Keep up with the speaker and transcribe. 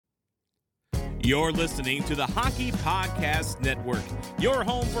You're listening to the Hockey Podcast Network, your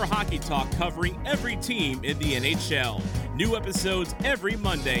home for hockey talk covering every team in the NHL. New episodes every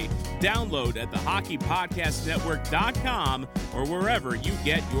Monday. Download at thehockeypodcastnetwork.com or wherever you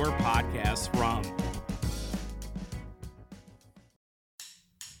get your podcasts from.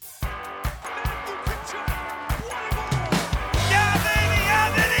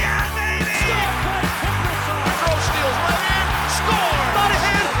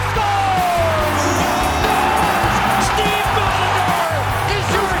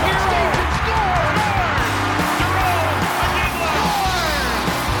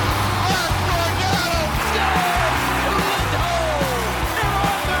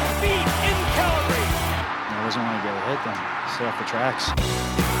 Off the tracks.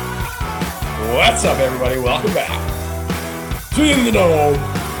 What's up, everybody? Welcome back to In the Dome.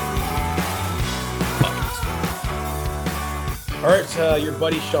 All right, your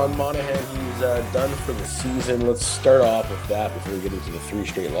buddy Sean Monahan, he's done for the season. Let's start off with that before we get into the 3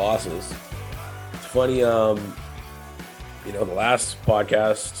 straight losses. It's funny, the last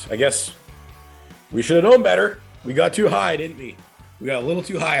podcast, I guess we should have known better. We got too high, didn't we? We got a little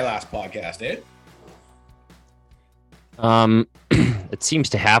too high last podcast, eh? It seems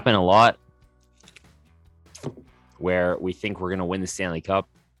to happen a lot where we think we're going to win the Stanley Cup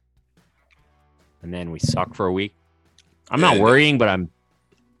and then we suck for a week. I'm not worrying, but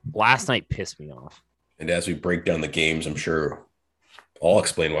last night pissed me off. And as we break down the games, I'm sure I'll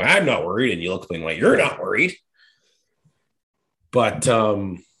explain why I'm not worried and you'll explain why you're not worried. But,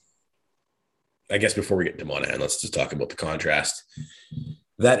 I guess before we get to Monahan, let's just talk about the contrast.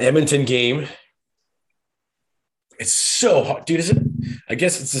 That Edmonton game, it's so hot, dude. Is it? I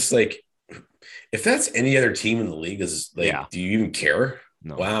guess it's just like, if that's any other team in the league, is like, Do you even care?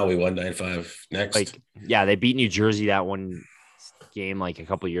 No. Wow, we won 9-5 next. They beat New Jersey that one game like a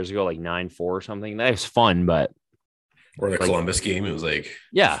couple of years ago, like 9-4 or something. That was fun, but or the Columbus game, it was like,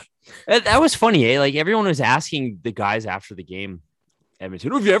 that was funny. Eh? Like everyone was asking the guys after the game,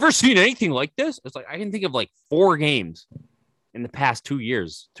 Edmonton, have you ever seen anything like this? It's like I can think of like 4 games in the past 2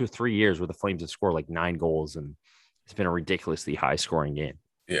 years, 2 or 3 years, where the Flames have scored like 9 goals and it's been a ridiculously high scoring game.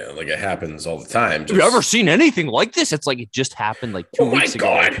 Yeah, like it happens all the time. Have you ever seen anything like this? It's like it just happened like 2 weeks ago.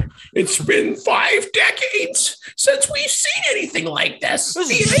 Oh my God. It's been 5 decades since we've seen anything like this.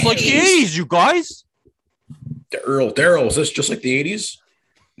 This is just like the 80s, you guys. Daryl, is this just like the 80s?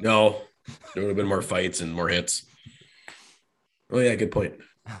 No. There would have been more fights and more hits. Oh, yeah, good point.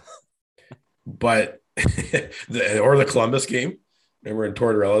 But the Columbus game. Remember in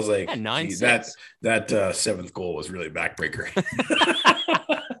Tortorella's like, that 7th goal was really backbreaker.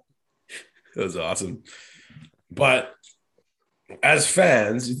 That was awesome. But as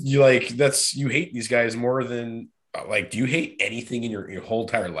fans, you hate these guys more than do you hate anything in your whole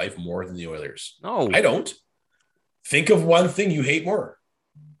entire life more than the Oilers? No, I don't. Think of one thing you hate more.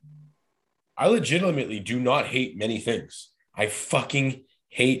 I legitimately do not hate many things. I fucking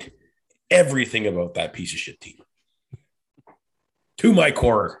hate everything about that piece of shit team. To my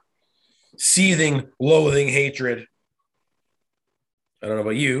core, seething, loathing, hatred. I don't know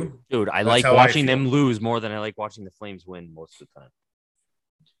about you. Dude, I like watching them lose more than I like watching the Flames win most of the time.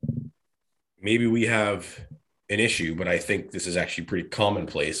 Maybe we have an issue, but I think this is actually pretty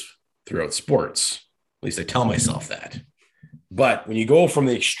commonplace throughout sports. At least I tell myself that. But when you go from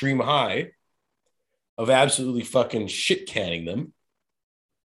the extreme high of absolutely fucking shit canning them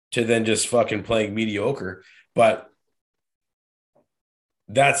to then just fucking playing mediocre, but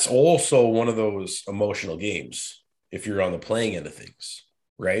that's also one of those emotional games if you're on the playing end of things,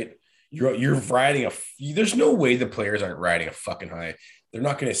 right? You're riding there's no way the players aren't riding a fucking high. They're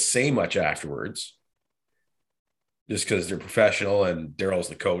not going to say much afterwards just because they're professional and Daryl's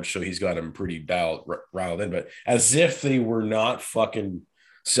the coach, so he's got them pretty riled in, but as if they were not fucking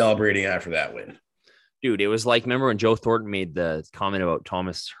celebrating after that win. Dude, it was like, remember when Joe Thornton made the comment about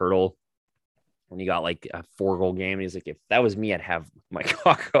Thomas Hertl when he got like a 4-goal game? He's like, if that was me, I'd have my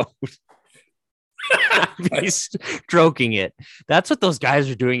cock out. He's stroking it. That's what those guys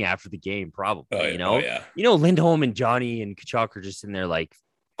are doing after the game, probably. Lindholm and Johnny and Tkachuk are just in there like,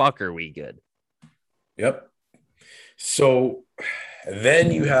 fuck, are we good? Yep. So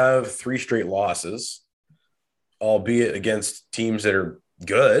then you have 3 straight losses, albeit against teams that are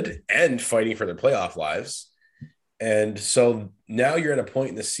good and fighting for their playoff lives. And so now you're at a point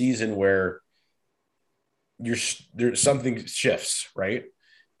in the season where there's something shifts, right?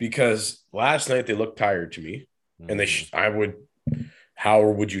 Because last night they looked tired to me, and how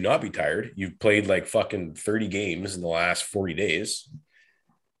would you not be tired? You've played like fucking 30 games in the last 40 days.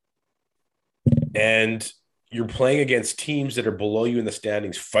 And you're playing against teams that are below you in the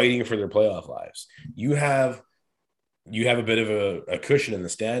standings, fighting for their playoff lives. You have a bit of a cushion in the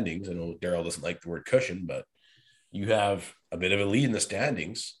standings. I know Daryl doesn't like the word cushion, but you have a bit of a lead in the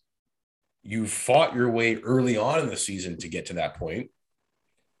standings. You fought your way early on in the season to get to that point.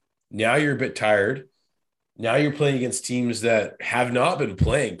 Now you're a bit tired. Now you're playing against teams that have not been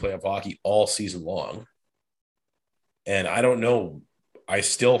playing playoff hockey all season long. And I don't know. I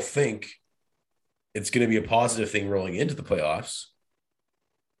still think it's going to be a positive thing rolling into the playoffs.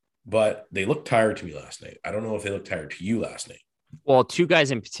 But they looked tired to me last night. I don't know if they looked tired to you last night. Well, two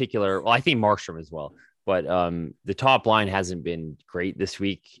guys in particular. Well, I think Markstrom as well. But the top line hasn't been great this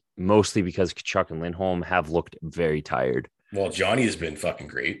week, mostly because Tkachuk and Lindholm have looked very tired. Well, Johnny has been fucking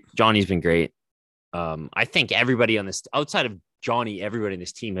great. Johnny's been great. I think everybody on this, outside of Johnny, everybody in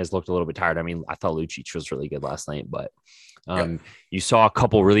this team has looked a little bit tired. I mean, I thought Lucic was really good last night, but you saw a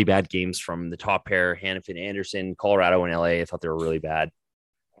couple really bad games from the top pair, Hannafin, Anderson, Colorado, and LA. I thought they were really bad.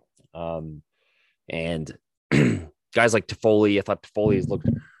 And guys like Toffoli, I thought Toffoli has looked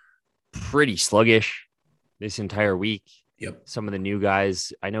pretty sluggish this entire week. Yep. Some of the new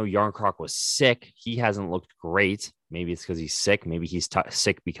guys, I know Yarncroc was sick. He hasn't looked great. Maybe it's because he's sick. Maybe he's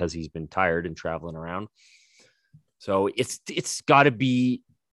sick because he's been tired and traveling around. So it's got to be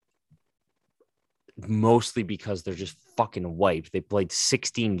mostly because they're just fucking wiped. They played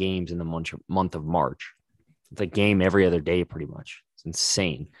 16 games in the month of March. It's a game every other day, pretty much. It's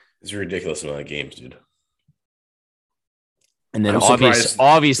insane. It's a ridiculous amount of games, dude. And then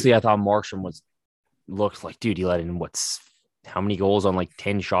obviously, I thought Markstrom looked like, dude, he let in how many goals on like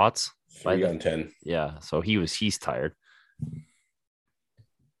 10 shots? 3 on 10. Yeah, so he's tired.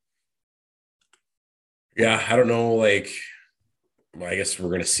 Yeah, I don't know. Like, I guess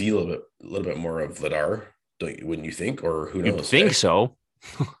we're gonna see a little bit more of Vladar, wouldn't you think? Or who knows? You'd think so.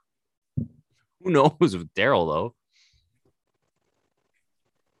 Who knows with Daryl though?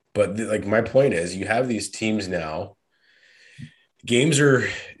 But like my point is, you have these teams now.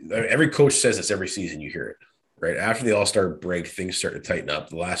 Every coach says this every season. You hear it, right? After the All-Star break, things start to tighten up.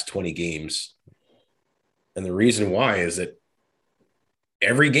 The last 20 games, and the reason why is that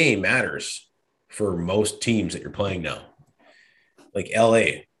every game matters for most teams that you're playing now. Like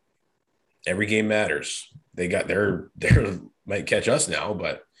LA, every game matters. They might catch us now,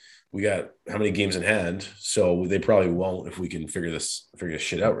 but we got how many games in hand? So they probably won't if we can figure this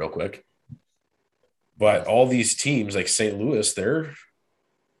shit out real quick. But all these teams like St. Louis,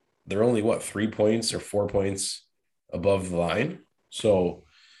 they're only 3 points or 4 points above the line. So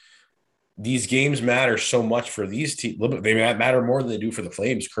these games matter so much for these teams. They matter more than they do for the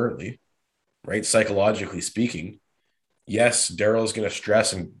Flames currently, right? Psychologically speaking. Yes, Daryl's going to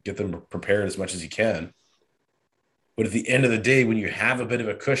stress and get them prepared as much as he can. But at the end of the day, when you have a bit of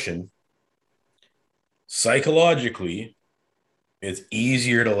a cushion, psychologically, it's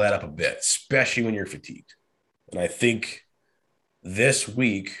easier to let up a bit, especially when you're fatigued. And I think this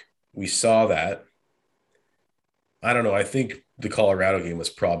week we saw that. I don't know. I think the Colorado game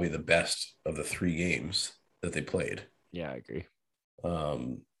was probably the best of the 3 games that they played. Yeah, I agree.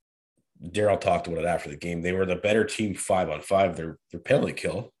 Daryl talked about it after the game. They were the better team 5-on-5. Their penalty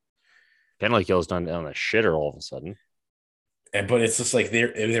kill. Penalty kill is done on a shitter all of a sudden. But it's just like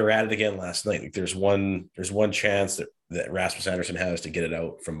they were at it again last night. Like there's one chance that Rasmus Anderson has to get it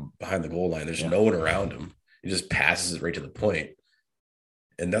out from behind the goal line. There's no one around him. He just passes it right to the point.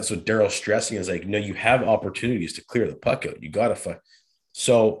 And that's what Daryl's stressing is like, no, you have opportunities to clear the puck out. You got to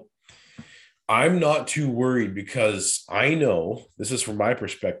So I'm not too worried because I know, this is from my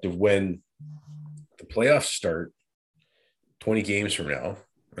perspective, when the playoffs start 20 games from now,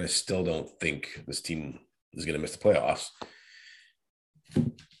 I still don't think this team is going to miss the playoffs.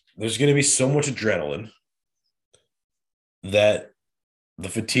 There's going to be so much adrenaline that the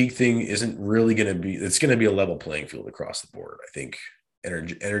fatigue thing isn't really going to be, it's going to be a level playing field across the board. I think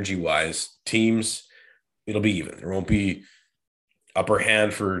energy wise, teams, it'll be even. There won't be upper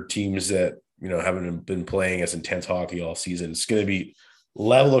hand for teams that, haven't been playing as intense hockey all season. It's going to be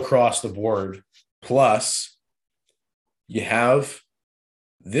level across the board. Plus you have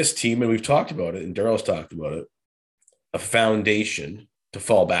this team, and we've talked about it, and Daryl's talked about it, a foundation to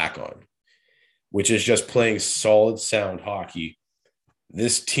fall back on, which is just playing solid, sound hockey.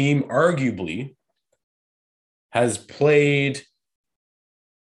 This team arguably has played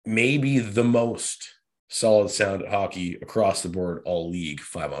maybe the most solid, sound hockey across the board, all league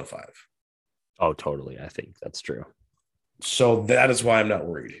 5-on-5. Oh, totally. I think that's true. So that is why I'm not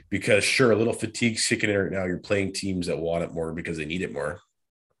worried, because sure, a little fatigue's kicking in right now. You're playing teams that want it more because they need it more.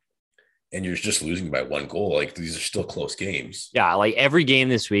 And you're just losing by 1 goal. Like, these are still close games. Yeah, like every game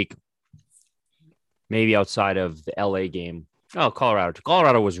this week, maybe outside of the LA game. Oh, Colorado.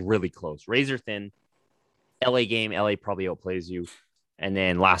 Colorado was really close. Razor thin. LA game, LA probably outplays you. And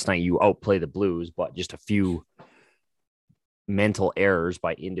then last night you outplay the Blues, but just a few mental errors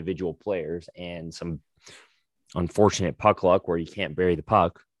by individual players and some unfortunate puck luck where you can't bury the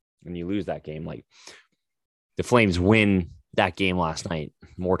puck and you lose that game. Like the Flames win that game last night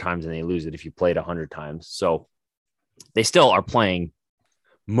more times than they lose it if you played 100 times. So they still are playing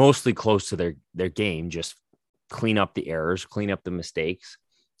mostly close to their game. Just clean up the errors, clean up the mistakes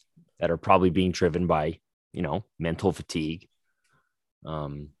that are probably being driven by, mental fatigue.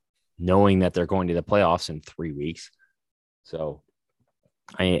 Knowing that they're going to the playoffs in 3 weeks. So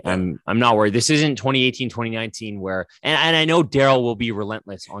I'm not worried. This isn't 2018, 2019 where, and I know Daryl will be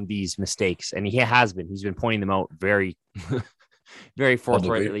relentless on these mistakes, and he has been. He's been pointing them out very, very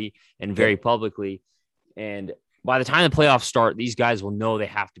forthrightly and very publicly. And by the time the playoffs start, these guys will know they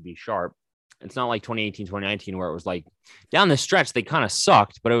have to be sharp. It's not like 2018, 2019 where it was like down the stretch, they kind of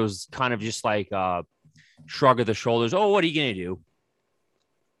sucked, but it was kind of just like shrug of the shoulders. Oh, what are you going to do?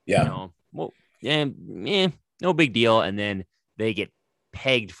 Yeah. No big deal. And then they get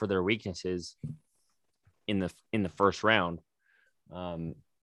pegged for their weaknesses in the first round.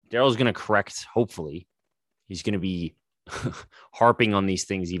 Daryl's going to correct. Hopefully he's going to be harping on these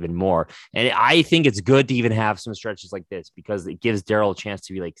things even more. And I think it's good to even have some stretches like this because it gives Daryl a chance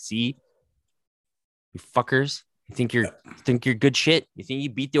to be like, see, you fuckers, you think you're good shit. You think you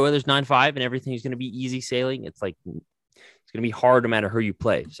beat the Oilers 9-5 and everything's going to be easy sailing. It's like, it's going to be hard no matter who you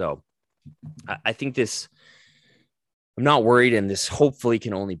play. So I think I'm not worried, and this hopefully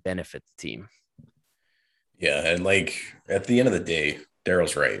can only benefit the team. Yeah, and like at the end of the day,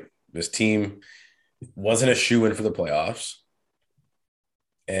 Daryl's right. This team wasn't a shoo-in for the playoffs.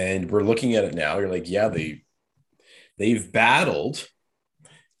 And we're looking at it now. You're like, yeah, they've battled.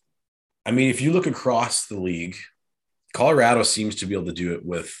 I mean, if you look across the league, Colorado seems to be able to do it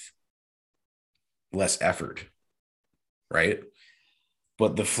with less effort, right?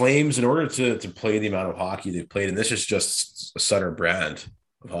 But the Flames, in order to play the amount of hockey they've played, and this is just a Sutter brand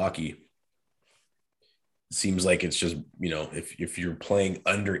of hockey, it seems like it's just, if you're playing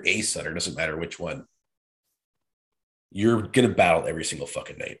under a Sutter, doesn't matter which one, you're going to battle every single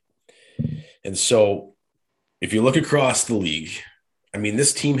fucking night. And so if you look across the league, I mean,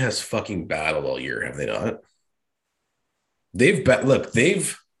 this team has fucking battled all year, have they not? They've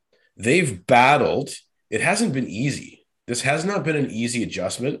battled. It hasn't been easy. This has not been an easy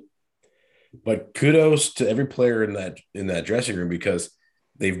adjustment, but kudos to every player in that dressing room because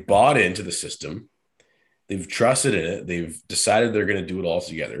they've bought into the system. They've trusted in it. They've decided they're going to do it all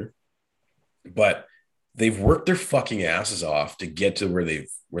together, but they've worked their fucking asses off to get to where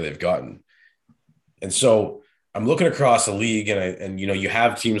they've gotten. And so I'm looking across the league and you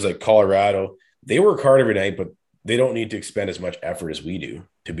have teams like Colorado, they work hard every night, but they don't need to expend as much effort as we do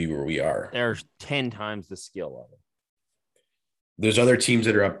to be where we are. There's 10 times the skill level. There's other teams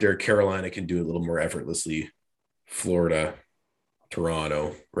that are up there. Carolina can do it a little more effortlessly. Florida,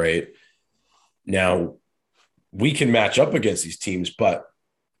 Toronto, right? Now, we can match up against these teams, but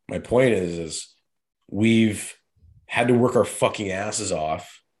my point is we've had to work our fucking asses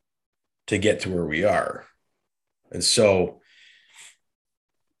off to get to where we are. And so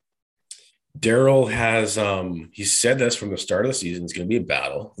Daryl has, he said this from the start of the season, it's going to be a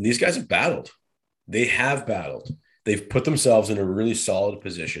battle. And these guys have battled. They have battled. They've put themselves in a really solid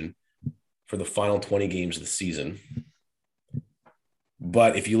position for the final 20 games of the season.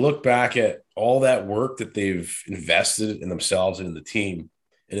 But if you look back at all that work that they've invested in themselves and in the team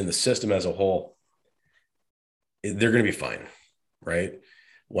and in the system as a whole, they're going to be fine, right?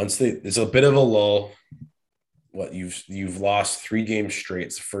 There's a bit of a lull. You've lost 3 games straight.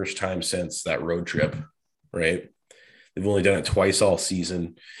 It's the first time since that road trip, right? They've only done it twice all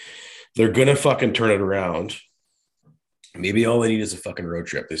season. They're going to fucking turn it around. Maybe all they need is a fucking road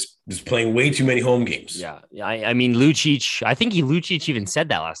trip. They're playing way too many home games. Yeah. I mean, Lucic, I think Lucic even said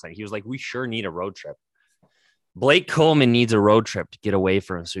that last night. He was like, we sure need a road trip. Blake Coleman needs a road trip to get away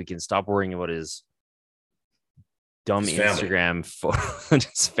from him so he can stop worrying about his dumb Instagram for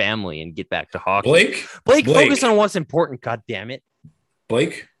his family and get back to hockey. Blake, focus on what's important, God damn it.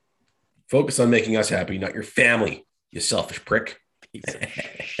 Blake, focus on making us happy, not your family, you selfish prick. Piece of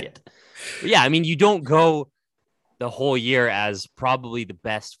shit. Yeah, I mean, you don't go the whole year as probably the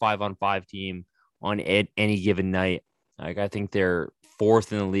best 5-on-5 team on any given night. Like, I think they're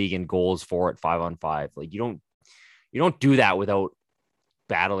 4th in the league in goals for at 5-on-5. Like, you don't do that without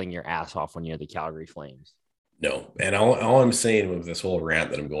battling your ass off when you're the Calgary Flames. No. And all I'm saying with this whole rant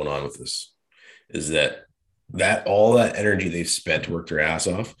that I'm going on with this is that all that energy they've spent to work their ass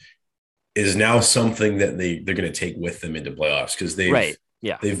off, is now something that they're going to take with them into playoffs because Right.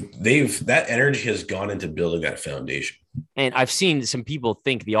 Yeah. they've that energy has gone into building that foundation. And I've seen some people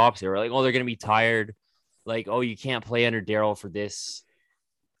think the opposite. They're like, oh, they're going to be tired. Like, oh, you can't play under Daryl for this.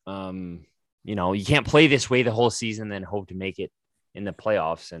 You can't play this way the whole season, then hope to make it in the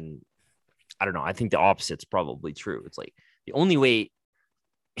playoffs. And I don't know. I think the opposite's probably true. It's like the only way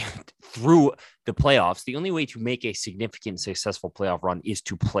through the playoffs, the only way to make a significant, successful playoff run is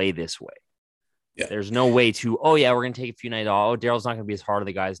to play this way. Yeah. There's no way to, oh, yeah, we're going to take a few nights off. Oh, Daryl's not going to be as hard on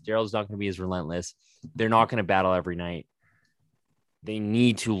the guys. Daryl's not going to be as relentless. They're not going to battle every night. They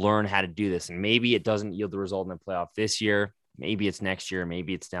need to learn how to do this. And maybe it doesn't yield the result in the playoff this year. Maybe it's next year.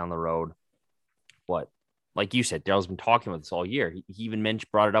 Maybe it's down the road. But like you said, Daryl's been talking about this all year. He even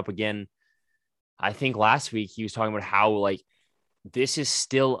brought it up again. I think last week he was talking about how like this is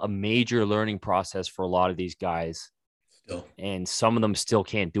still a major learning process for a lot of these guys. Still. And some of them still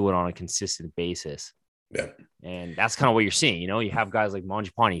can't do it on a consistent basis. Yeah. And that's kind of what you're seeing. You have guys like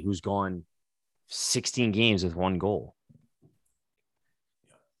Mangiapane who's gone 16 games with 1 goal.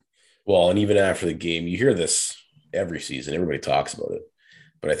 Well, and even after the game, you hear this every season. Everybody talks about it.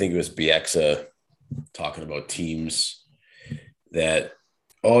 But I think it was Bieksa talking about teams that,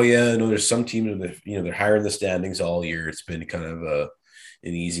 oh, yeah, no, there's some teams that, they're higher in the standings all year. It's been kind of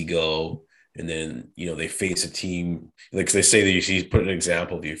an easy go. And then, they face a team, like they say that you put an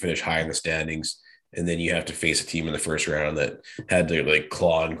example, if you finish high in the standings, and then you have to face a team in the first round that had to like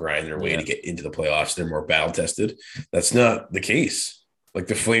claw and grind their way to get into the playoffs. They're more battle tested. That's not the case. Like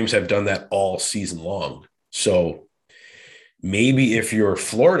the Flames have done that all season long. So maybe if you're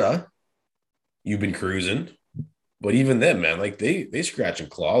Florida, you've been cruising, but even then, man, like they scratch and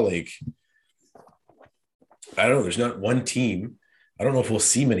claw. Like, I don't know. There's not one team. I don't know if we'll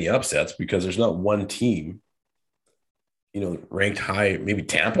see many upsets because there's not one team, ranked high, maybe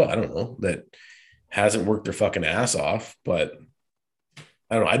Tampa, I don't know, that hasn't worked their fucking ass off. But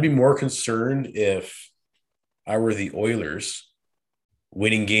I don't know. I'd be more concerned if I were the Oilers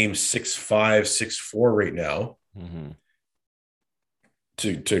winning games 6-5, 6-4 right now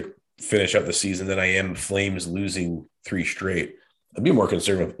to finish up the season than I am Flames losing 3 straight. I'd be more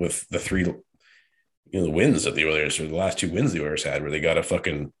concerned with the 3 the wins that the Oilers, or the last 2 wins the Oilers had, where they got to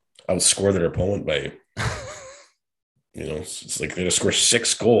fucking outscore their opponent by, it's like they're going to score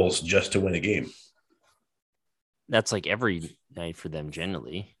 6 goals just to win a game. That's like every night for them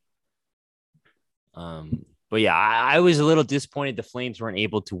generally. But yeah, I was a little disappointed the Flames weren't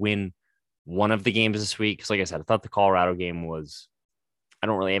able to win one of the games this week. Because like I said, I thought the Colorado game I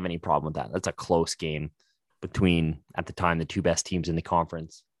don't really have any problem with that. That's a close game between, at the time, the 2 best teams in the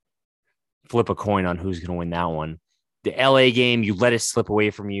conference. Flip a coin on who's going to win that one. The LA game, you let it slip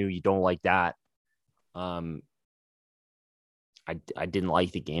away from you. You don't like that. I didn't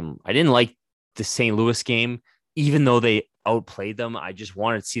like the game. I didn't like the St. Louis game, even though they outplayed them. I just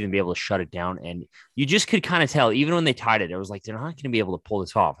wanted to see them be able to shut it down. And you just could kind of tell, even when they tied it, it was like, they're not going to be able to pull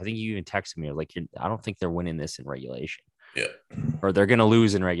this off. I think you even texted me, like, I don't think they're winning this in regulation. Yeah. Or they're going to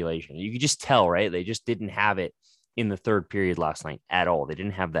lose in regulation. You could just tell, right? They just didn't have it in the third period last night at all. They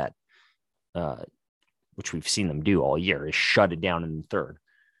didn't have that, which we've seen them do all year, is shut it down in the third.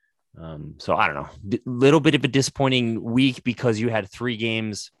 So I don't know, little bit of a disappointing week because you had 3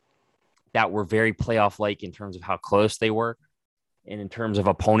 games that were very playoff-like in terms of how close they were. And in terms of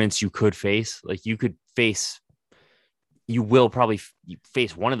opponents you could face, like you will probably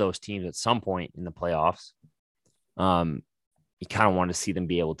face one of those teams at some point in the playoffs. You kind of want to see them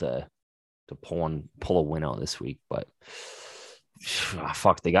be able to pull a win out this week, but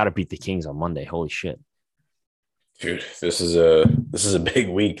fuck, they got to beat the Kings on Monday. Holy shit. Dude, this is a big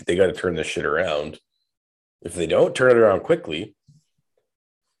week. They got to turn this shit around. If they don't turn it around quickly,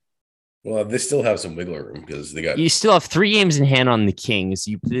 well, they still have some wiggle room because you still have 3 games in hand on the Kings.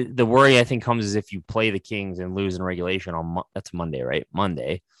 The worry I think comes is if you play the Kings and lose in regulation that's Monday, right?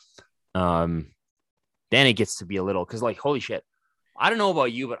 Monday. Then it gets to be a little, because like, holy shit, I don't know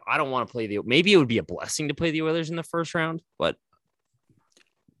about you, but I don't want to play maybe it would be a blessing to play the Oilers in the first round, but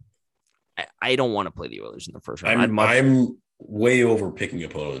I don't want to play the Oilers in the first round. I'm way over picking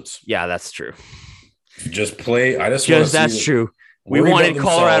opponents. Yeah, that's true. Just play. That's true. We wanted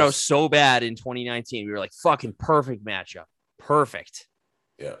Colorado so bad in 2019. We were like, fucking perfect matchup. Perfect.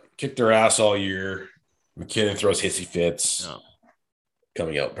 Yeah. Kick their ass all year. McKinnon throws hissy fits. Oh.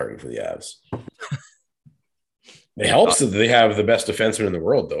 Coming out party for the Avs. It helps that they have the best defenseman in the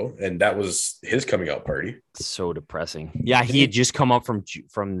world, though, and that was his coming out party. So depressing. Yeah, he had just come up from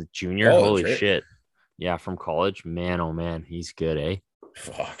the junior. College, holy shit. Yeah, from college. Man, oh man, he's good, eh?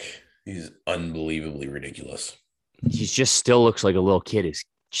 Fuck. He's unbelievably ridiculous. He just still looks like a little kid. His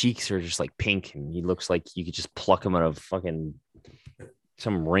cheeks are just like pink, and he looks like you could just pluck him out of fucking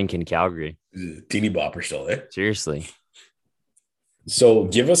some rink in Calgary. Teeny bopper still there. Seriously. So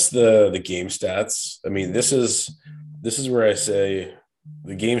give us the game stats. I mean, this is where I say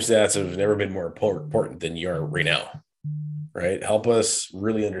the game stats have never been more important than you are right now. Right? Help us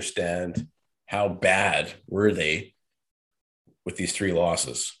really understand how bad were they with these 3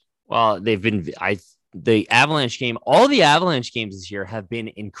 losses. Well, they've been the Avalanche game, all the Avalanche games this year have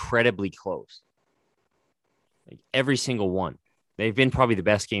been incredibly close. Like every single one. They've been probably the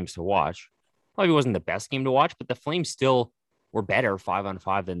best games to watch. Probably wasn't the best game to watch, but the Flames still were better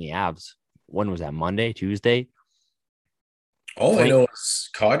 5-on-5 than the Avs. When was that? Monday, Tuesday? I know is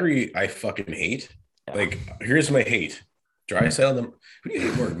Kadri, I fucking hate. Yeah. Like, here's my hate. Draisaitl. Who do you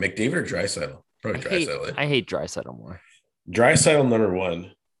hate more, McDavid or Draisaitl? Probably Draisaitl. I hate Draisaitl more. Draisaitl number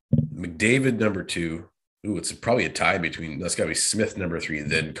 1, McDavid number 2. Ooh, it's probably a tie between. That's got to be Smith number 3,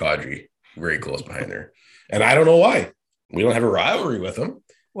 then Kadri, very close behind there. And I don't know why. We don't have a rivalry with him.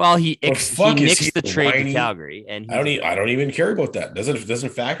 Well, he nixed the trade to Calgary, and I don't even care about that. Doesn't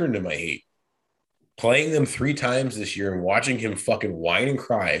factor into my hate. Playing them 3 times this year and watching him fucking whine and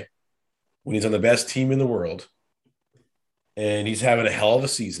cry when he's on the best team in the world, and he's having a hell of a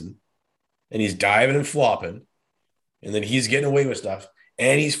season, and he's diving and flopping, and then he's getting away with stuff,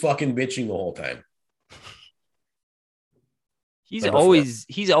 and he's fucking bitching the whole time. He's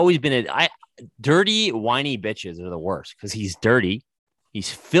always been dirty, whiny bitches are the worst because he's dirty. He's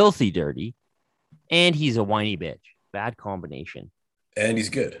filthy dirty, and he's a whiny bitch. Bad combination. And he's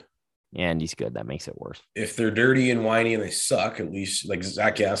good. That makes it worse. If they're dirty and whiny and they suck, at least like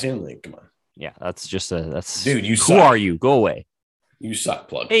Zach Cassian, like, come on. Yeah, that's dude. You who suck. are you? Go away. You suck,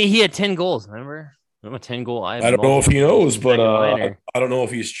 plug. Hey, he had 10 goals. Remember? I'm a 10-goal. I don't know if he knows, but I don't know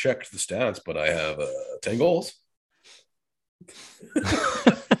if he's checked the stats, but I have 10 goals.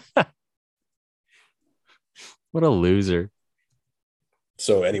 What a loser.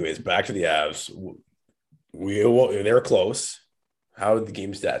 So, anyways, back to the Avs. They were close. How did the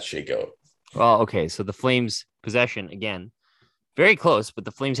game stats shake out? Well, okay. So the Flames possession again, very close, but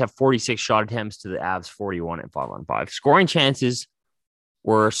the Flames have 46 shot attempts to the Avs 41 at 5-on-5. Scoring chances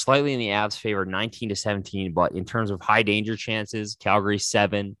were slightly in the Avs' favor, 19-17, but in terms of high danger chances, Calgary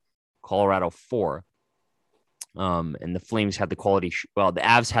 7, Colorado 4. And the Flames had the quality. The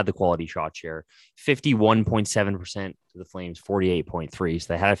Avs had the quality shot share, 51.7% to the Flames, 48.3%.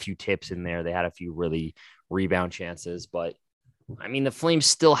 So they had a few tips in there. They had a few really rebound chances, but I mean, the Flames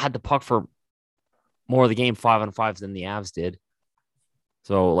still had the puck for more of the game 5-on-5 than the Avs did.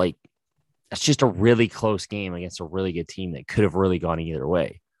 So, like, that's just a really close game against a really good team that could have really gone either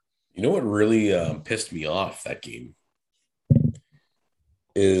way. You know what really pissed me off that game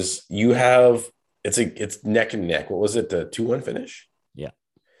is you have it's neck and neck. What was it? The 2-1 finish? Yeah.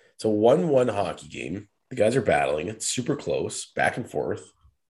 It's a 1-1 hockey game. The guys are battling. It's super close, back and forth.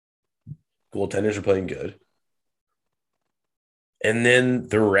 Goaltenders are playing good. And then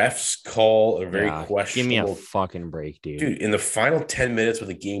the refs call a very questionable. Give me a fucking break, dude. Dude, in the final 10 minutes with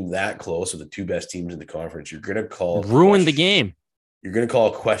a game that close with the 2 best teams in the conference, you're going to call ruin the game. You're going to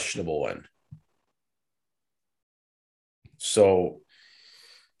call a questionable one. So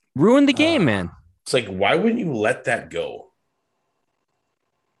ruin the game, man. It's like, why wouldn't you let that go?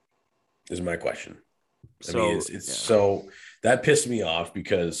 Is my question. So that pissed me off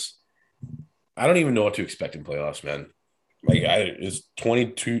because I don't even know what to expect in playoffs, man. Like, it's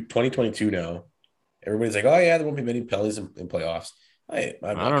 2022 now. Everybody's like, oh, yeah, there won't be many penalties in playoffs. I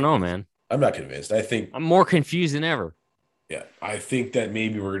don't know, man. I'm not convinced. I think I'm more confused than ever. Yeah, I think that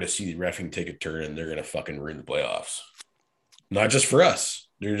maybe we're going to see the reffing take a turn and they're going to fucking ruin the playoffs. Not just for us.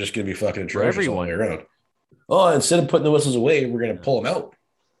 They're just going to be fucking atrocious all the way around. Oh, instead of putting the whistles away, we're going to pull them out.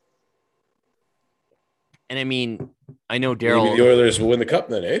 And I mean, I know Daryl. Maybe the Oilers will win the cup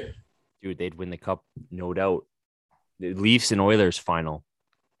then, eh? Dude, they'd win the cup, no doubt. The Leafs and Oilers final.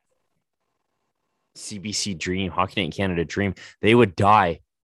 CBC dream, Hockey Night in Canada dream. They would die.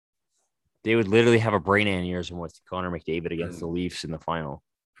 They would literally have a brain aneurysm with Connor McDavid against the Leafs in the final.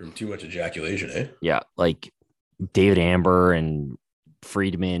 From too much ejaculation, eh? Yeah, like David Amber and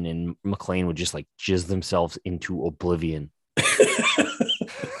Friedman and McLean would just like jizz themselves into oblivion.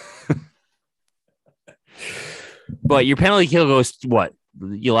 But your penalty kill goes what?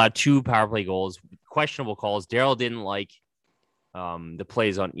 You allowed 2 power play goals, questionable calls. Daryl didn't like the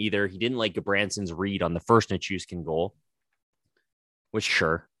plays on either. He didn't like Branson's read on the first Nichushkin goal, which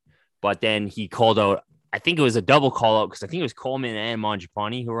sure. But then he called out, I think it was a double call out because I think it was Coleman and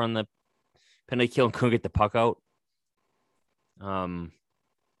Mangiapane who were on the penalty kill and couldn't get the puck out. On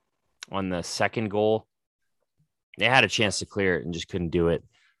the second goal, they had a chance to clear it and just couldn't do it.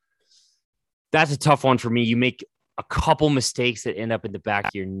 That's a tough one for me. You make a couple mistakes that end up in the back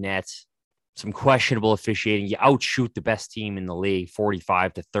of your net, some questionable officiating. You outshoot the best team in the league,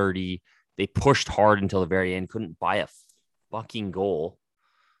 45-30. They pushed hard until the very end, couldn't buy a fucking goal.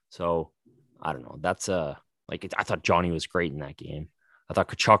 So I don't know. That's I thought Johnny was great in that game. I thought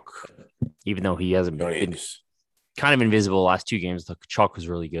Tkachuk, even though he hasn't been kind of invisible the last two games, I thought Tkachuk was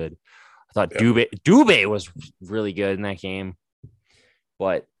really good. I thought Dubé was really good in that game,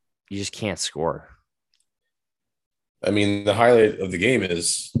 but you just can't score. I mean, the highlight of the game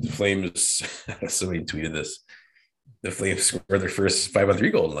is the Flames. Somebody tweeted this. The Flames scored their first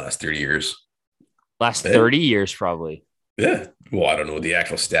 5-on-3 goal in the last 30 years. Last 30 years, probably. Yeah. Well, I don't know what the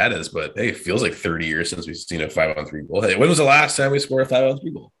actual stat is, but hey, it feels like 30 years since we've seen a 5-on-3 goal. Hey, when was the last time we scored a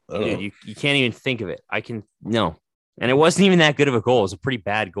 5-on-3 goal? I don't know. You can't even think of it. No. And it wasn't even that good of a goal. It was a pretty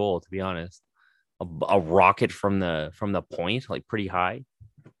bad goal, to be honest. A rocket from the point, like pretty high.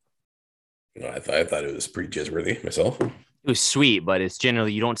 I thought it was pretty jazzworthy myself. It was sweet, but it's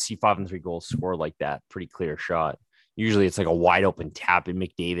generally, you don't see 5-on-3 goals scored like that. Pretty clear shot. Usually it's like a wide open tap, and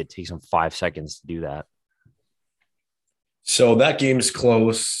McDavid takes him 5 seconds to do that. So that game's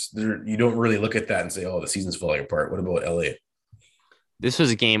close. You don't really look at that and say, oh, the season's falling apart. What about LA? This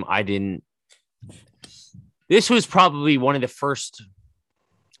was a game I didn't. This was probably one of the first.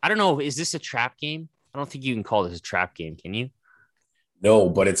 I don't know. Is this a trap game? I don't think you can call this a trap game. Can you? No,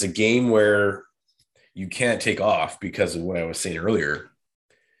 but it's a game where you can't take off because of what I was saying earlier.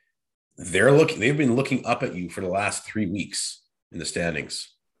 They've been looking up at you for the last 3 weeks in the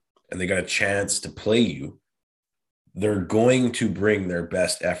standings, and they got a chance to play you. They're going to bring their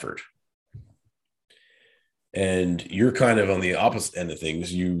best effort. And you're kind of on the opposite end of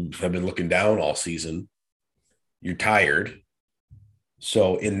things. You have been looking down all season. You're tired.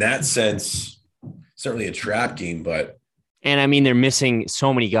 So in that sense, it's not really a trap game, but. And I mean, they're missing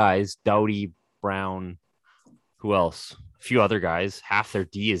so many guys. Doughty, Brown, who else? A few other guys. Half their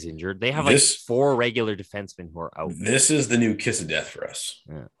D is injured. They have 4 regular defensemen who are out. This is the new kiss of death for us.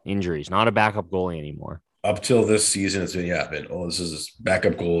 Yeah. Injuries, not a backup goalie anymore. Up till this season, it's been this is his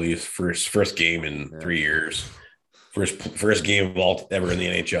backup goalie first game in 3 years, first game of all ever in the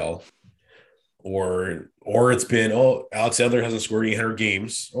NHL, or it's been Alex Edler hasn't scored 800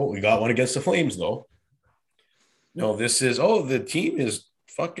 games. Oh, we got one against the Flames though. No, this is the team is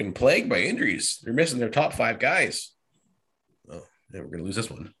fucking plagued by injuries. They're missing their top 5 guys. Oh, yeah, we're gonna lose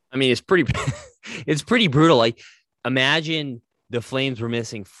this one. I mean, it's pretty brutal. Like, imagine the Flames were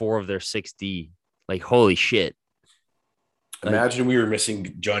missing 4 of their 6D. Like, holy shit. Imagine we were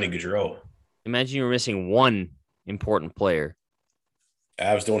missing Johnny Gaudreau. Imagine you were missing one important player.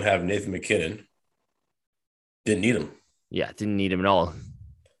 Avs don't have Nathan McKinnon. Didn't need him. Yeah, didn't need him at all.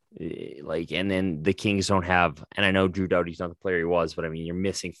 And then the Kings don't have, and I know Drew Doughty's not the player he was, but I mean, you're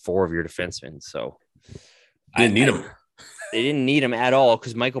missing 4 of your defensemen. So didn't need him. They didn't need him at all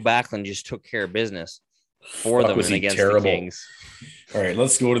because Michael Backlund just took care of business for them and against the Kings. All right,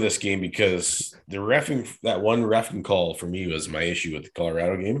 let's go to this game because that one reffing call for me was my issue with the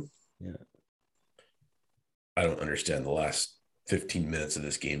Colorado game. Yeah. I don't understand the last 15 minutes of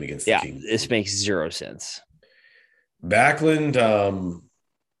this game against the Kings. This makes 0 sense. Backlund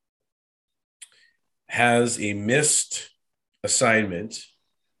has a missed assignment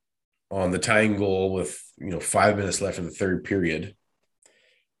on the tying goal with 5 minutes left in the third period.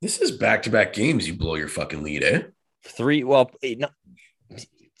 This is back-to-back games. You blow your fucking lead, eh? 3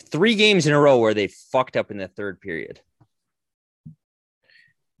 games in a row where they fucked up in the third period.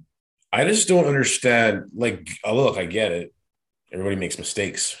 I just don't understand. Like, look, I get it. Everybody makes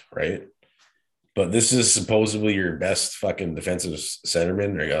mistakes, right? But this is supposedly your best fucking defensive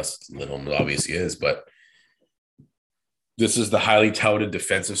centerman. I guess Lindholm obviously is, but this is the highly touted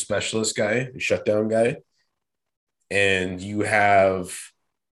defensive specialist guy, the shutdown guy. And you have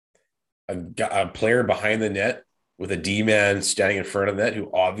a player behind the net with a D-man standing in front of the net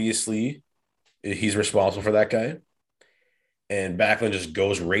who obviously he's responsible for that guy. And Backlund just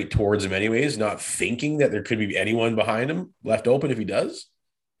goes right towards him anyways, not thinking that there could be anyone behind him left open if he does.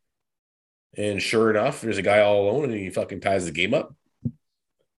 And sure enough, there's a guy all alone and he fucking ties the game up.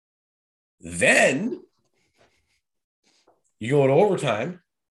 Then you go into overtime.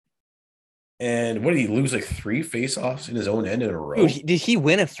 And what did he lose? Like 3 faceoffs in his own end in a row? Dude, did he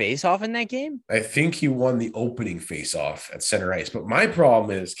win a faceoff in that game? I think he won the opening faceoff at center ice. But my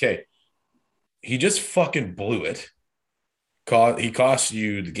problem is, he just fucking blew it. He cost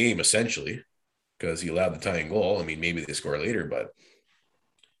you the game essentially because he allowed the tying goal. I mean, maybe they score later, but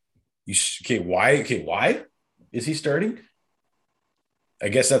why is he starting? I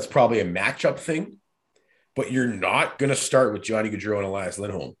guess that's probably a matchup thing, but you're not going to start with Johnny Gaudreau and Elias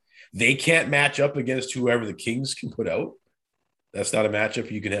Lindholm. They can't match up against whoever the Kings can put out. That's not a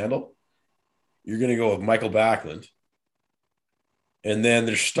matchup you can handle. You're going to go with Michael Backlund. And then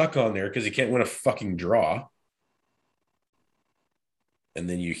they're stuck on there because he can't win a fucking draw. And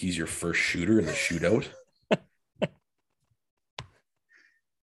then he's your first shooter in the shootout.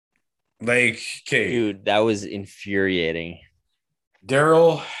 Like, okay. Dude, that was infuriating.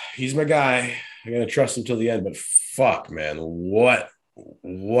 Daryl, he's my guy. I'm going to trust him till the end. But fuck, man, what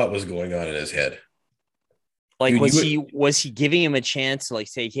was going on in his head? Like, dude, was he giving him a chance to, like,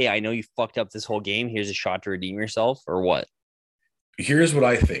 say, hey, I know you fucked up this whole game. Here's a shot to redeem yourself, or what? Here's what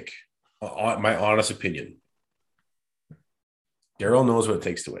I think. My honest opinion. Daryl knows what it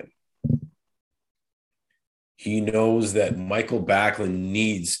takes to win. He knows that Michael Backlund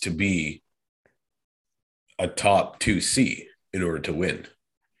needs to be a top 2C in order to win.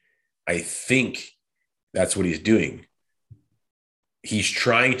 I think that's what he's doing. He's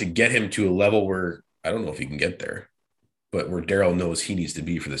trying to get him to a level where, I don't know if he can get there, but where Daryl knows he needs to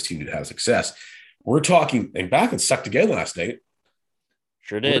be for this team to have success. We're talking, and Backlund sucked again last night.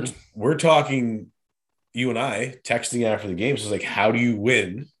 Sure did. We're talking, you and I, texting after the game. So it's like, how do you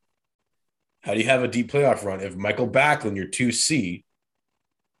win? How do you have a deep playoff run if Michael Backlund, your 2C,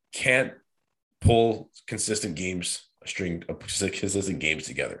 can't pull consistent games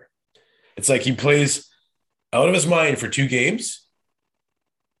together? It's like he plays out of his mind for 2 games,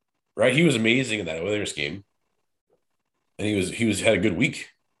 right? He was amazing in that Oilers game, and he was had a good week,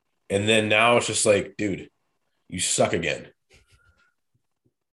 and then now it's just like, dude, you suck again.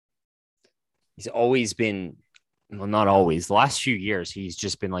 He's always been, well, not always. The last few years, he's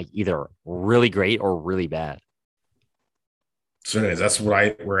just been like either really great or really bad. So, anyways, that's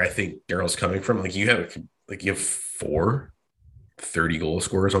where I think Daryl's coming from. Like you have 4 30 goal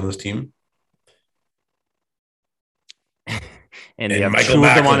scorers on this team. and you have Michael 2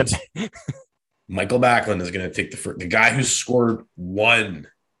 of them on the Michael Backlund is going to take the guy who scored 1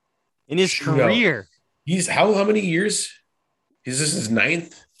 in his career. He's how many years? Is this his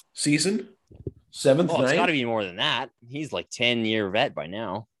 9th season? 7th? Well, it's got to be more than that. He's like 10-year vet by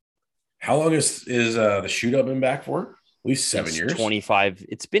now. How long is the shootout been back for? At least 7 years. 25.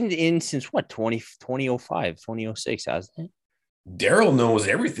 It's been in since what? 2005, 2006, hasn't it? Daryl knows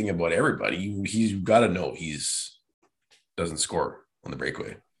everything about everybody. He's got to know doesn't score on the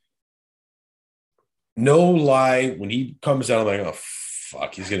breakaway. No lie, when he comes out, I'm like, oh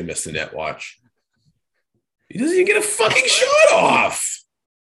fuck, he's gonna miss the net. Watch. He doesn't even get a fucking shot off.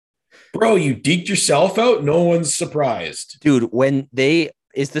 Bro, you deked yourself out. No one's surprised. Dude,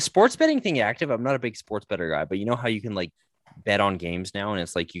 is the sports betting thing active? I'm not a big sports better guy, but you know how you can like bet on games now, and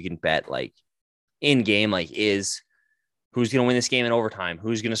it's like you can bet like in game, like is who's going to win this game in overtime,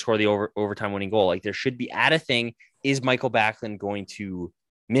 who's going to score the overtime winning goal. Like there should be add a thing. Is Michael Backlund going to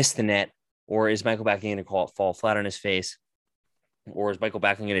miss the net, or is Michael Backlund going to fall flat on his face, or is Michael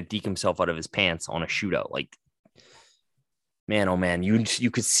Backlund going to deke himself out of his pants on a shootout? Like, man, oh man,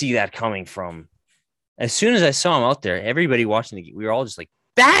 you could see that coming from as soon as I saw him out there. Everybody watching the game, we were all just like,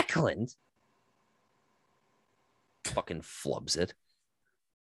 Backlund fucking flubs it.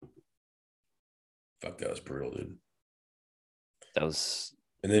 Fuck, that was brutal, dude. That was,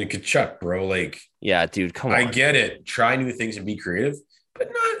 and then Tkachuk, bro. Like, yeah, dude, come on. I get it. Try new things and be creative, but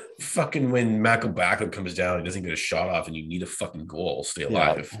not fucking when Michael Backlund comes down and doesn't get a shot off and you need a fucking goal. Stay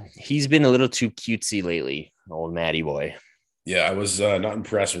alive. Yeah, he's been a little too cutesy lately, old Matty boy. Yeah, I was not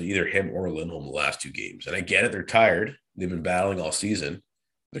impressed with either him or Lindholm the last 2 games. And I get it. They're tired. They've been battling all season.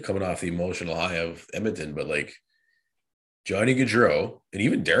 They're coming off the emotional high of Edmonton, but like Johnny Gaudreau and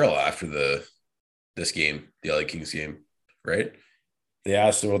even Daryl after this game, the LA Kings game, right? They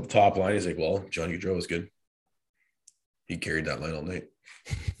asked him about the top line. He's like, well, Johnny Gaudreau was good. He carried that line all night.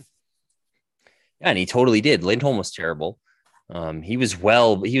 Yeah, and he totally did. Lindholm was terrible. He was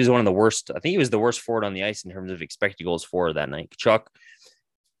one of the worst. I think he was the worst forward on the ice in terms of expected goals for that night. Tkachuk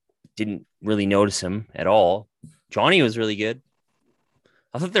didn't really notice him at all. Johnny was really good.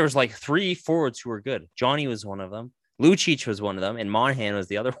 I thought there was like 3 forwards who were good. Johnny was one of them. Lucic was one of them. And Monahan was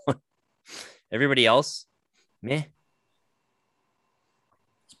the other one. Everybody else, meh.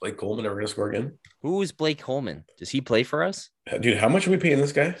 Is Blake Coleman ever going to score again? Who is Blake Coleman? Does he play for us? Dude, how much are we paying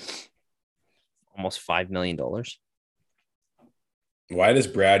this guy? Almost $5 million. Why does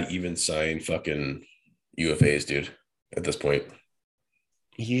Brad even sign fucking UFAs, dude, at this point?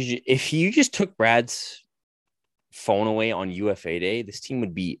 If you just took Brad's phone away on UFA day, this team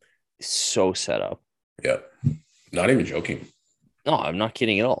would be so set up. Yeah. Not even joking. No, I'm not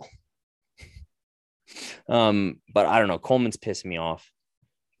kidding at all. But I don't know. Coleman's pissing me off.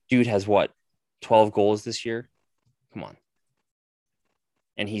 Dude has what? 12 goals this year? Come on.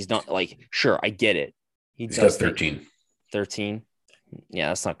 and he's not like, sure, I get it. He's got 13. 13. Yeah,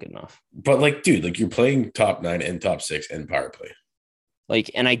 that's not good enough. But like, dude, like you're playing top 9 and top 6 and power play.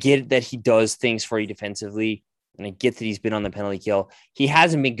 Like, and I get that he does things for you defensively, and I get that he's been on the penalty kill. He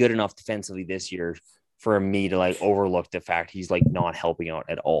hasn't been good enough defensively this year for me to like overlook the fact he's like not helping out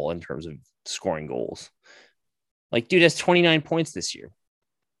at all in terms of scoring goals. Like, dude has 29 points this year.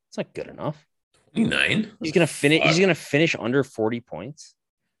 It's not good enough. 29? He's gonna finish. He's gonna finish under 40 points.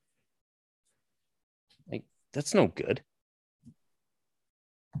 Like, that's no good.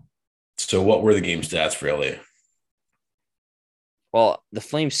 So what were the game stats for LA? Well, the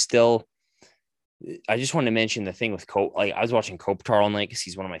Flames still. I just wanted to mention the thing with Cope. Like, I was watching Kopitar all night because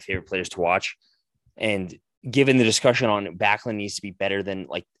he's one of my favorite players to watch. And given the discussion on Backlund needs to be better than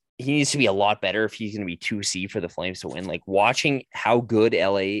like he needs to be a lot better if he's going to be 2C for the Flames to win. Like watching how good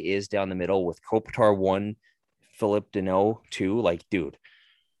LA is down the middle with Kopitar 1, Philippe Deneau 2. Like, dude,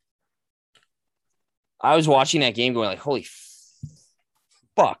 I was watching that game going like, holy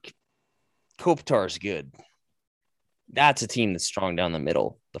fuck, Kopitar is good. That's a team that's strong down the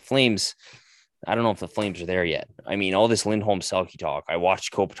middle. The Flames, I don't know if the Flames are there yet. I mean, all this Lindholm Selke talk. I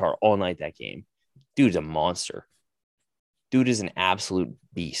watched Kopitar all night that game. Dude's a monster. Dude is an absolute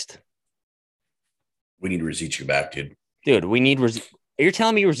beast. We need Ruzicka back, dude. Dude, we need You're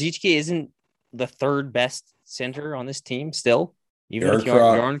telling me Ruzicka isn't the third best center on this team still? Even with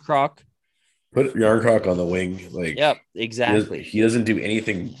Yarncroc. Put Yarncroc on the wing. Like, yep, exactly. He doesn't do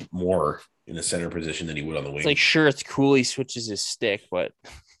anything more in the center position than he would on the wing. It's like, sure, it's cool he switches his stick, but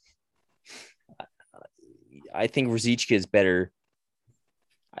I think Ruzicka is better.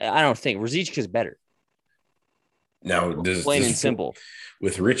 I don't think Ruzicka is better. Now, plain and simple.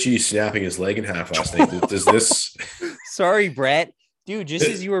 With Richie snapping his leg in half last night, does this? Sorry, Brett, dude. Just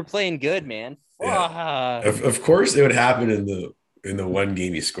as you were playing good, man. Yeah. Of course, it would happen in the one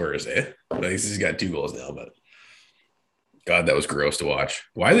game he scores. At least he's got 2 goals now, but God, that was gross to watch.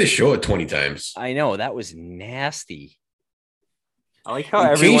 Why do they show it 20 times? I know that was nasty. I like how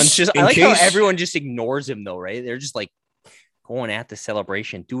everyone just ignores him though, right? They're just like going at the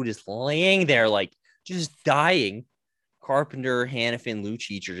celebration. Dude is laying there like just dying. Carpenter, Hanifin,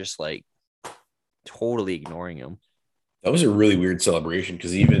 Lucic are just like totally ignoring him. That was a really weird celebration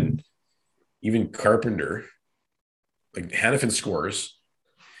because even Carpenter, like Hanifin scores.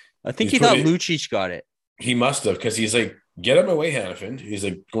 I think he thought Lucic got it. He must have, because he's like, get out of my way, Hanifin. He's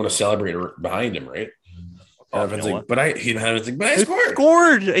like going to celebrate behind him, right? Hanifin's like, but I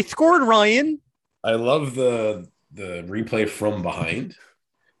scored, Ryan. I love the replay from behind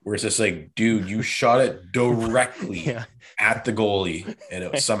where it's just like, dude, you shot it directly at the goalie and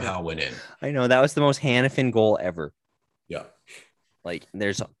it somehow went in. I know, that was the most Hanifin goal ever. Yeah. Like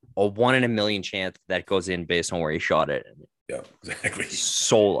there's a 1 in a million chance that goes in based on where he shot it. Yeah, exactly.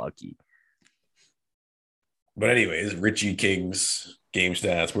 So lucky. But anyways, Richie King's game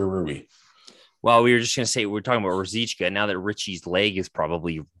stats, where were we? Well, we were just going to say, we're talking about Ruzicka. Now that Richie's leg is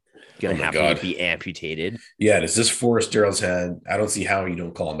probably going to have to be amputated. Yeah, does this force Daryl's hand? I don't see how you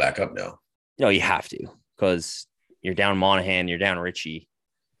don't call him back up now. No, you have to, because you're down Monahan, you're down Richie.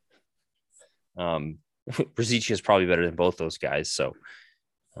 Ruzicka is probably better than both those guys. So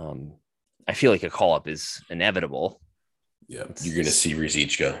I feel like a call-up is inevitable. Yeah, you're going to see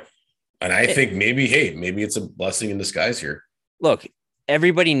Ruzicka. And I think maybe it's a blessing in disguise here. Look,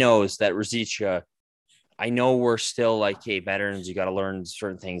 everybody knows that Ruzicka, I know we're still like, hey, veterans, you got to learn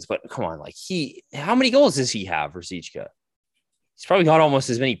certain things, but come on, like how many goals does he have, Ruzicka? He's probably got almost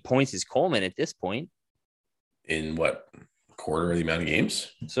as many points as Coleman at this point. In what, quarter of the amount of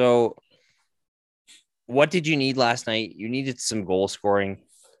games? So what did you need last night? You needed some goal scoring.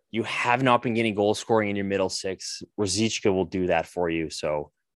 You have not been getting goal scoring in your middle six. Ruzicka will do that for you.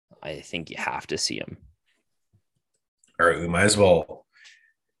 So I think you have to see him. All right, we might as well.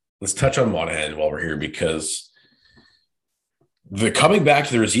 Let's touch on Monahan while we're here, because the coming back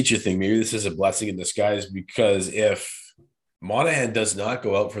to the Ruzicka thing, maybe this is a blessing in disguise, because if Monahan does not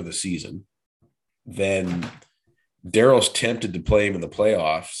go out for the season, then Daryl's tempted to play him in the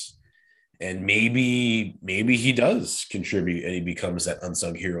playoffs, and maybe he does contribute and he becomes that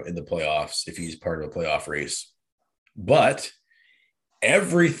unsung hero in the playoffs if he's part of a playoff race. But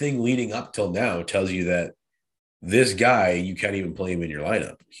everything leading up till now tells you that this guy, you can't even play him in your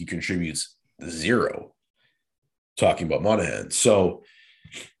lineup. He contributes 0. Talking about Monahan. So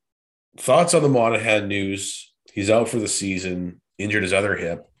thoughts on the Monahan news? He's out for the season, injured his other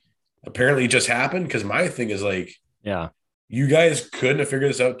hip. Apparently it just happened, because my thing is like, yeah, you guys couldn't have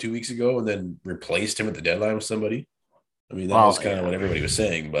figured this out 2 weeks ago and then replaced him at the deadline with somebody. I mean, that was kind of what everybody was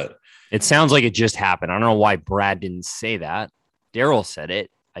saying, but it sounds like it just happened. I don't know why Brad didn't say that. Daryl said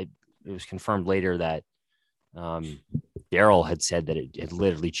it. It was confirmed later that Daryl had said that it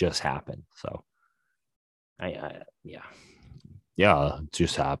literally just happened. So, yeah, it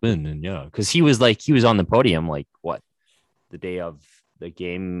just happened, and because he was on the podium the day of the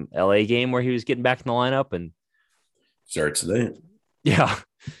game, LA game, where he was getting back in the lineup, and starts today. Yeah.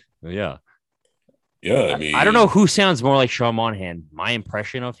 I mean, I don't know who sounds more like Sean Monahan, my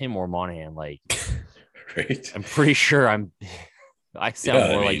impression of him or Monahan. Like, right? I'm pretty sure I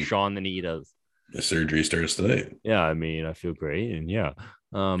sound more like Sean than he does. The surgery starts today. Yeah, I mean, I feel great,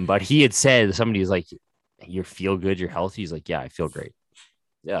 and but he had said, somebody's like, "You feel good, you're healthy." He's like, "Yeah, I feel great.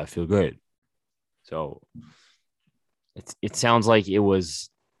 Yeah, I feel great." So it sounds like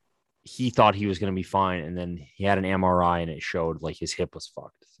he thought he was going to be fine, and then he had an MRI and it showed like his hip was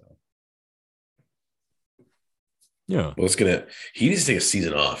fucked. So yeah, well, he needs to take a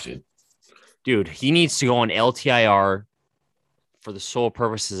season off, dude. He needs to go on LTIR for the sole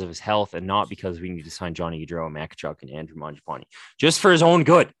purposes of his health, and not because we need to sign Johnny Gaudreau, Makachuk, and Andrew Mangiapane, just for his own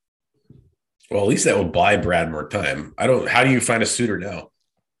good. Well, at least that will buy Brad more time. How do you find a suitor now?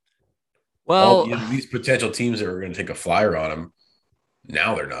 Well, these potential teams that are going to take a flyer on him,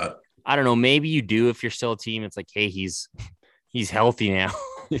 now they're not. I don't know. Maybe you do if you're still a team. It's like, hey, he's healthy now.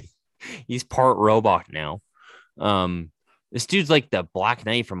 He's part robot now. This dude's like the Black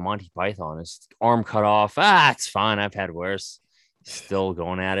Knight from Monty Python. His arm cut off. It's fine. I've had worse. Still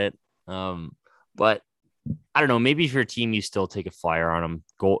going at it. But I don't know. Maybe if you're a team, you still take a flyer on him.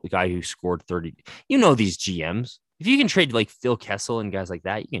 The guy who scored 30. These GMs. If you can trade like Phil Kessel and guys like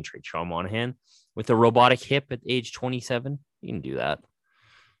that, you can trade Sean Monahan with a robotic hip at age 27. You can do that.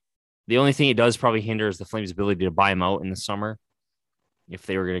 The only thing it does probably hinder is the Flames' ability to buy him out in the summer if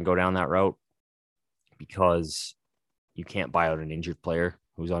they were going to go down that route, because you can't buy out an injured player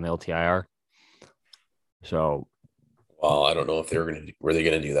who's on LTIR. So, well, I don't know if were they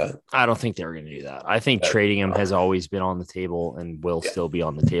going to do that? I don't think they were going to do that. I think trading him has always been on the table and will still be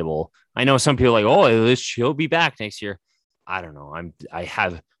on the table. I know some people are like, he'll be back next year. I don't know.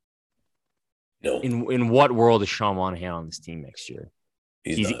 No. In what world is Sean Monahan on this team next year?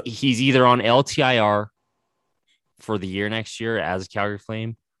 He's either on LTIR for the year next year as a Calgary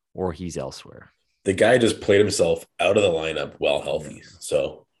Flame, or he's elsewhere. The guy just played himself out of the lineup while healthy,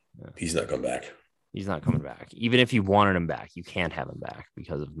 so he's not coming back. He's not coming back. Even if you wanted him back, you can't have him back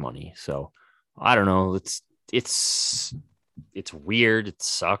because of money. So I don't know. It's weird. It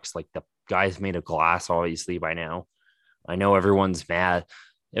sucks. Like, the guy's made of glass, obviously, by now. I know everyone's mad.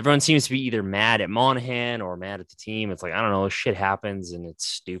 Everyone seems to be either mad at Monahan or mad at the team. It's like, I don't know, shit happens and it's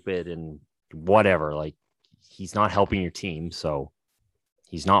stupid and whatever. Like, he's not helping your team, so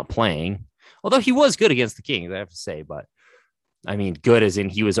he's not playing. Although he was good against the Kings, I have to say. But, I mean, good as in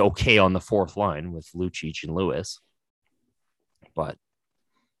he was okay on the fourth line with Lucic and Lewis. But,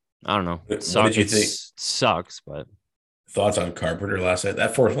 I don't know. It sucks. What did you think? Sucks, but... Thoughts on Carpenter last night?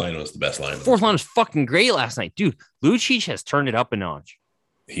 That fourth line was the best line. Fourth line was fucking great last night. Dude, Lucic has turned it up a notch.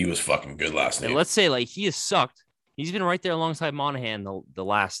 He was fucking good last night. And let's say, like, he has sucked. He's been right there alongside Monahan the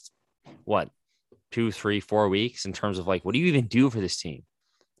last, 2, 3, 4 weeks in terms of, like, what do you even do for this team?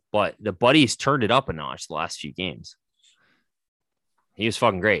 But the buddies turned it up a notch the last few games. He was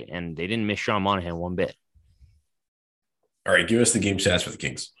fucking great, and they didn't miss Sean Monahan one bit. All right, give us the game stats for the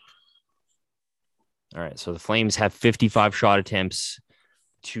Kings. All right, so the Flames have 55 shot attempts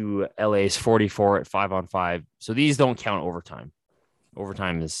to LA's 44 at 5-on-5. So these don't count overtime.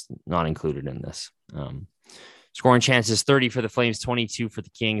 Overtime is not included in this. Scoring chances, 30 for the Flames, 22 for the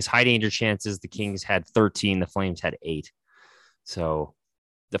Kings. High danger chances, the Kings had 13. The Flames had 8. So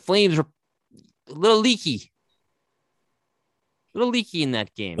the Flames were a little leaky. In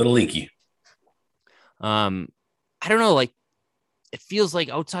that game. Little leaky. I don't know. Like, it feels like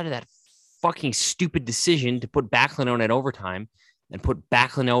outside of that fucking stupid decision to put Backlund out at overtime and put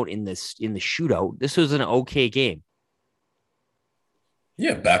Backlund out in the shootout, this was an okay game.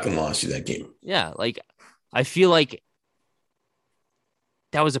 Yeah, Backlund lost you that game. Yeah, like, I feel like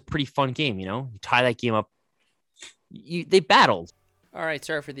that was a pretty fun game, You tie that game up. They battled. All right,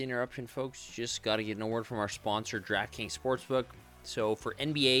 sorry for the interruption, folks. Just got to get a word from our sponsor, DraftKings Sportsbook. So for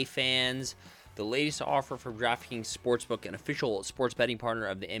NBA fans, the latest offer from DraftKings Sportsbook, an official sports betting partner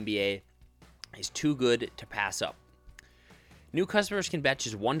of the NBA, is too good to pass up. New customers can bet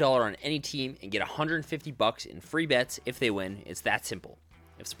just $1 on any team and get $150 in free bets if they win. It's that simple.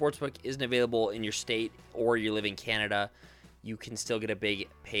 If Sportsbook isn't available in your state or you live in Canada, you can still get a big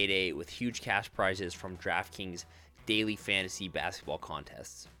payday with huge cash prizes from DraftKings daily fantasy basketball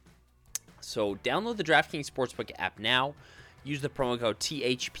contests. So download the DraftKings Sportsbook app now. Use the promo code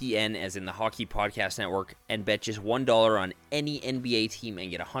THPN as in the Hockey Podcast Network and bet just $1 on any NBA team and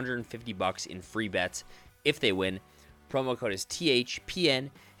get $150 in free bets if they win. Promo code is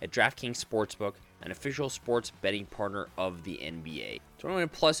THPN at DraftKings Sportsbook, an official sports betting partner of the NBA. 21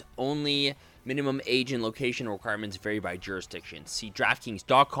 plus only. Minimum age and location requirements vary by jurisdiction. See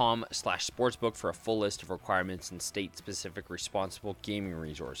DraftKings.com/sportsbook for a full list of requirements and state-specific responsible gaming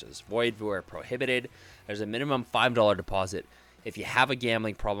resources. Void where prohibited. There's a minimum $5 deposit. If you have a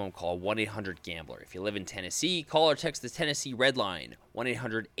gambling problem, call 1-800-GAMBLER. If you live in Tennessee, call or text the Tennessee Red Line,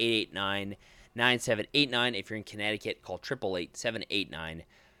 1-800-889-9789. If you're in Connecticut, call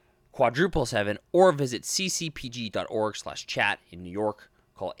 888-789-777 or visit ccpg.org/chat. In New York,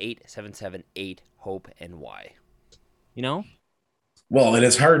 call 877-8-HOPE-NY. You know? Well, and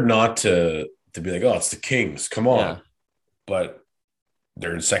it's hard not to be like, oh, it's the Kings. Come on. Yeah. But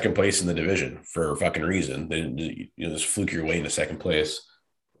they're in second place in the division for a fucking reason. They just fluke your way into second place.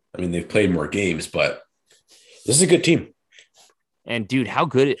 I mean, they've played more games, but this is a good team. And dude, how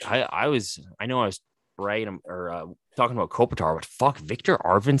good I know I was right or talking about Kopitar, but fuck, Victor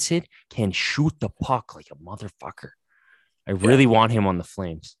Arvidsson can shoot the puck like a motherfucker. I really want him on the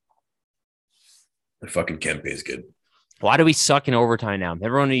Flames. And fucking Kempe is good. Why do we suck in overtime now?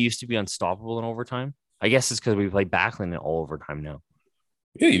 Everyone who used to be unstoppable in overtime. I guess it's because we play Backlund in all overtime now.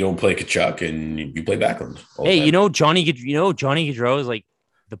 Yeah, you don't play Kachuk and you play Backlund. Hey, Johnny Gaudreau is like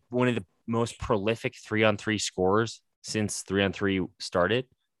one of the most prolific 3-on-3 scorers since 3-on-3 started.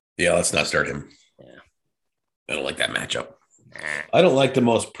 Yeah, let's not start him. Yeah, I don't like that matchup. I don't like the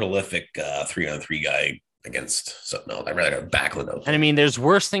most prolific 3-on-3 guy against something else. I'd rather have Backlund out. And I mean, there's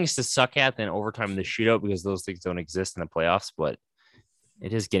worse things to suck at than overtime in the shootout because those things don't exist in the playoffs. But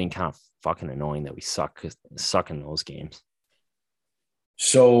it is getting kind of fucking annoying that we suck in those games.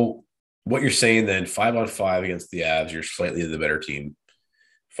 So what you're saying then, 5-on-5 against the Avs, you're slightly the better team.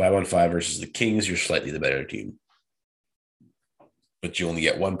 5-on-5 versus the Kings, you're slightly the better team. But you only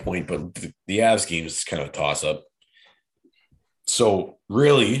get 1 point. But the Avs game is kind of a toss-up. So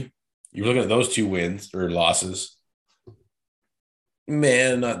really, you're looking at those two wins or losses.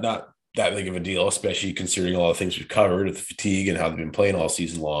 Man, not that big of a deal, especially considering all the things we've covered with the fatigue and how they've been playing all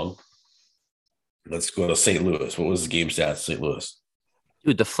season long. Let's go to St. Louis. What was the game stats, St. Louis?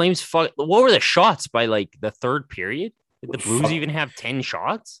 Dude, the Flames, what were the shots by like the third period? Did the Blues even have 10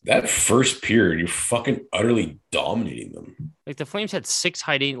 shots? That first period, you're fucking utterly dominating them. Like the Flames had 6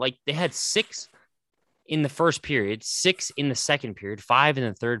 hiding, like they had 6 in the first period, 6 in the second period, 5 in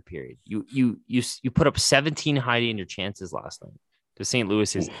the third period. You put up 17 high danger chances last night. To St.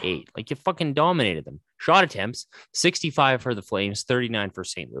 Louis's 8. Like you fucking dominated them. Shot attempts, 65 for the Flames, 39 for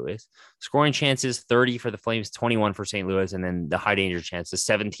St. Louis. Scoring chances, 30 for the Flames, 21 for St. Louis. And then the high danger chances,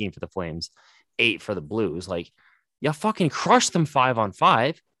 17 for the Flames, 8 for the Blues. Like you fucking crushed them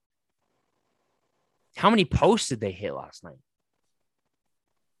 5-on-5. How many posts did they hit last night?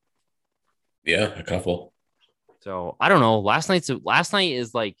 Yeah, a couple. So I don't know. Last night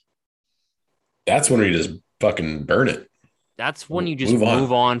is like. That's when we just fucking burn it. That's when you just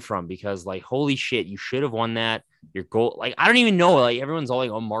move on from, because like, holy shit, you should have won that. Your goal, like, I don't even know. Like, everyone's all like,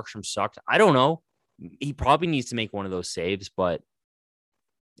 oh, Markstrom sucked. I don't know. He probably needs to make one of those saves, but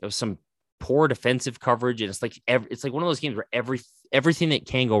it was some poor defensive coverage. And it's like, it's like one of those games where everything that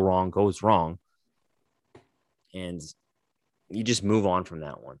can go wrong goes wrong. And you just move on from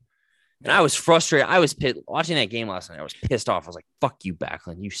that one. And I was frustrated. I was watching that game last night. I was pissed off. I was like, fuck you,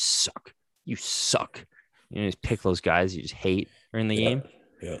 Backlund. You suck. You suck. You just pick those guys you just hate in the game.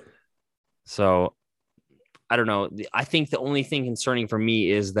 Yeah. So I don't know. I think the only thing concerning for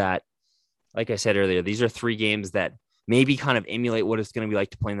me is that, like I said earlier, these are 3 games that maybe kind of emulate what it's going to be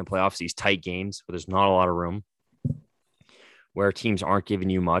like to play in the playoffs. These tight games where there's not a lot of room, where teams aren't giving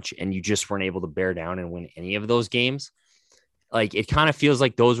you much, and you just weren't able to bear down and win any of those games. Like, it kind of feels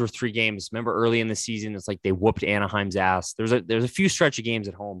like those were 3 games. Remember early in the season, it's like they whooped Anaheim's ass. There's a few stretch of games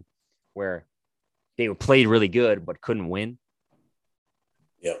at home where they were played really good, but couldn't win.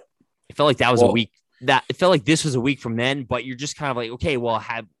 Yeah. It felt like that was a week that it felt like this was a week from then, but you're just kind of like, okay, well,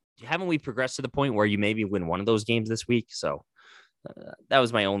 haven't we progressed to the point where you maybe win one of those games this week? So that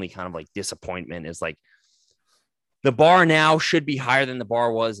was my only kind of like disappointment, is like the bar now should be higher than the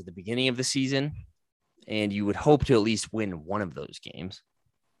bar was at the beginning of the season. And you would hope to at least win one of those games.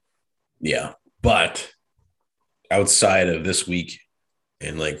 Yeah. But outside of this week,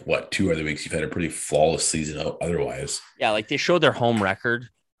 and like 2 other weeks, you've had a pretty flawless season otherwise. Yeah, like they showed their home record.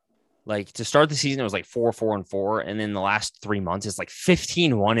 Like to start the season, it was like 4-4-4. And then the last 3 months, it's like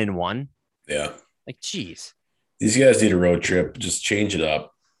 15-1-1. Yeah. Like, geez. These guys need a road trip. Just change it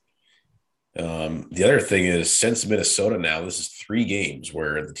up. The other thing is, since Minnesota now, this is 3 games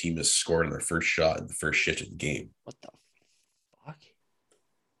where the team has scored on their first shot in the first shift of the game. What the fuck?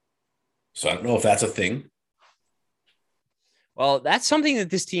 So I don't know if that's a thing. Well, that's something that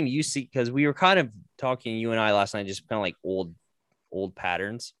this team used to, because we were kind of talking, you and I last night, just kind of like old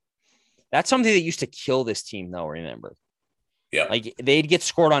patterns. That's something that used to kill this team, though, remember? Yeah. Like, they'd get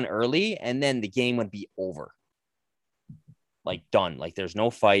scored on early, and then the game would be over. Like, done. Like, there's no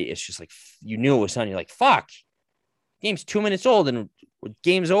fight. It's just like, you knew it was done. You're like, fuck. Game's 2 minutes old, and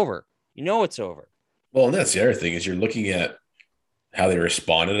game's over. You know it's over. Well, and that's the other thing is you're looking at how they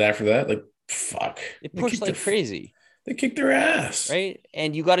responded after that. Like, fuck. They pushed like crazy. They kicked their ass. Right?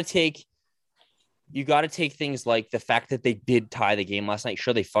 And you got to take things like the fact that they did tie the game last night.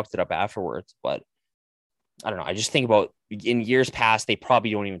 Sure, they fucked it up afterwards, but I don't know. I just think about in years past, they probably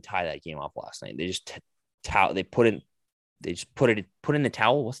don't even tie that game off last night. They just put in the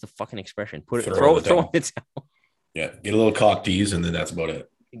towel. What's the fucking expression? Throw in the towel. Yeah, get a little cock tease, and then that's about it.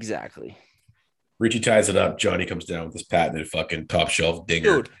 Exactly. Richie ties it up. Johnny comes down with this patented fucking top shelf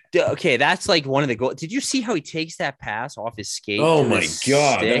dinger. Dude, okay, that's like one of the goals. Did you see how he takes that pass off his skate? Oh my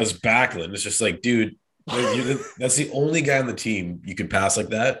God, that was Backlund. It's just like, dude, that's the only guy on the team you can pass like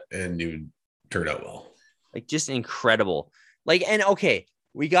that, and it would turn out well. Like, just incredible. Like, and okay,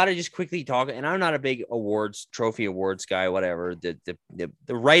 we got to just quickly talk. And I'm not a big trophy awards guy, whatever. The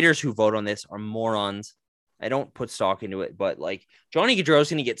writers who vote on this are morons. I don't put stock into it, but like Johnny Gaudreau's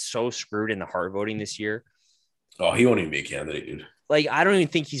going to get so screwed in the Hart voting this year. Oh, he won't even be a candidate, dude. Like, I don't even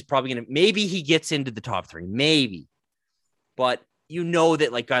think he's probably going to, maybe he gets into the top 3, maybe, but you know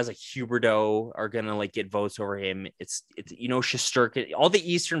that like guys like Huberdeau are going to like get votes over him. It's, Shesterkin, all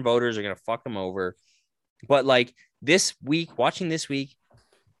the Eastern voters are going to fuck him over. But like watching this week,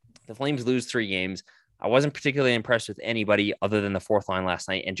 the Flames lose 3 games. I wasn't particularly impressed with anybody other than the fourth line last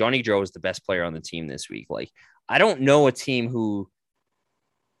night. And Johnny Gaudreau was the best player on the team this week. Like, I don't know a team who,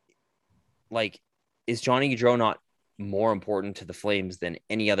 like, is Johnny Gaudreau not more important to the Flames than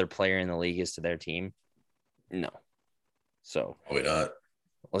any other player in the league is to their team? No. So, probably not.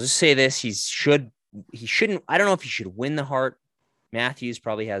 I'll just say this. He shouldn't, I don't know if he should win the Hart. Matthews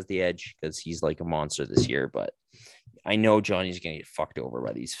probably has the edge because he's like a monster this year, but I know Johnny's going to get fucked over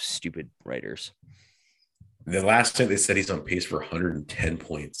by these stupid writers. The last time they said he's on pace for 110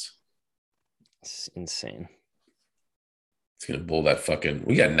 points. It's insane. It's going to blow that fucking...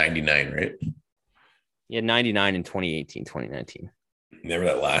 We got 99, right? Yeah, 99 in 2018, 2019. Remember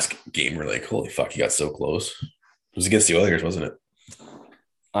that last game? We're like, holy fuck, he got so close. It was against the Oilers, wasn't it?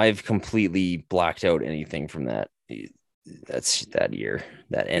 I've completely blacked out anything from that. That's that year.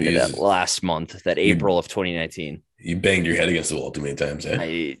 That ended that last month, that April of 2019. You banged your head against the wall too many times,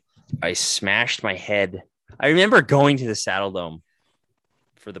 eh? I smashed my head. I remember going to the Saddle Dome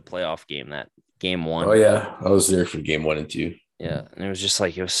for the playoff game, that game 1. Oh, yeah. I was there for game 1 and 2. Yeah. And it was just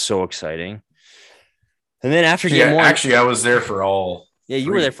like, it was so exciting. And then after game 1. Actually, I was there for all. Yeah,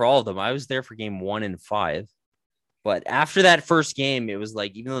 you were there for all of them. I was there for game 1 and 5. But after that first game, it was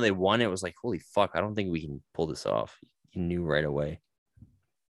like, even though they won, it was like, holy fuck, I don't think we can pull this off. You knew right away.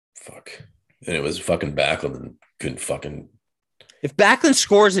 Fuck. And it was fucking Backlund and couldn't fucking. If Backlund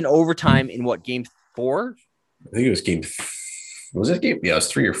scores in overtime in what, game 4? I think it was game. Was it game? Yeah, it was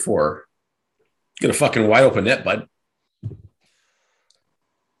 3 or 4. Get a fucking wide open net, bud.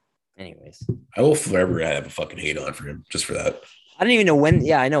 Anyways, I will forever have a fucking hate on for him just for that. I don't even know when.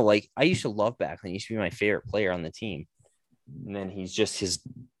 Yeah, I know. Like, I used to love Backlund. He used to be my favorite player on the team. And then he's just his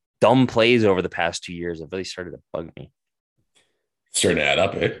dumb plays over the past 2 years have really started to bug me. Starting to add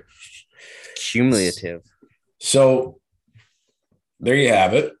up, eh? Cumulative. So there you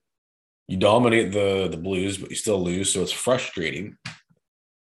have it. You dominate the Blues, but you still lose, so it's frustrating.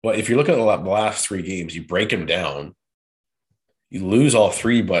 But if you look at the last 3 games, you break them down. You lose all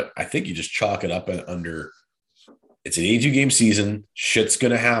 3, but I think you just chalk it up under it's an 82-game season. Shit's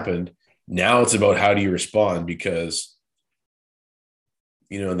going to happen. Now it's about how do you respond because,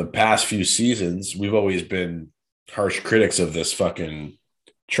 in the past few seasons, we've always been harsh critics of this fucking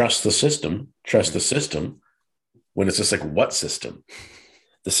trust the system, when it's just like, what system?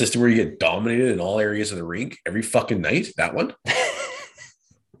 The system where you get dominated in all areas of the rink every fucking night? That one?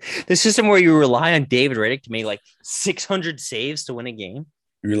 The system where you rely on David Rittich to make like 600 saves to win a game?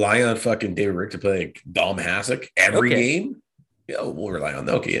 You rely on fucking David Rittich to play like Dom Hasek every game? Yeah, we'll rely on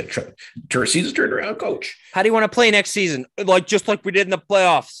that. Okay, yeah. Season's turned around, coach. How do you want to play next season? Just like we did in the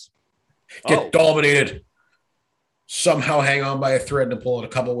playoffs. Get dominated. Somehow hang on by a thread to pull out a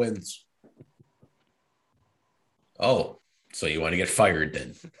couple wins. Oh, so you want to get fired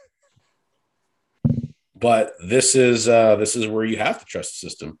then? But this is where you have to trust the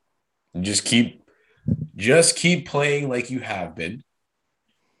system. Just keep playing like you have been.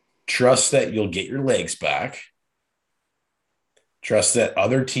 Trust that you'll get your legs back. Trust that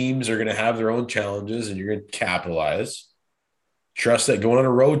other teams are going to have their own challenges and you're going to capitalize. Trust that going on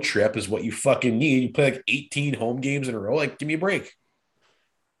a road trip is what you fucking need. You play like 18 home games in a row. Like, give me a break.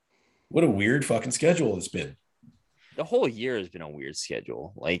 What a weird fucking schedule it's been. The whole year has been a weird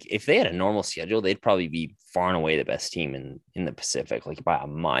schedule. Like, if they had a normal schedule, they'd probably be far and away the best team in the Pacific, like by a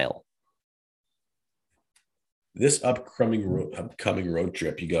mile. This upcoming road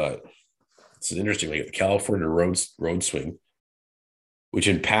trip you got, it's interesting. Like the California road swing, which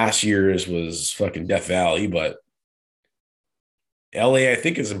in past years was fucking Death Valley, but LA, I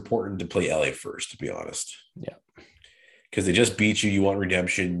think, is important to play LA first, to be honest. Yeah. Because they just beat you. You want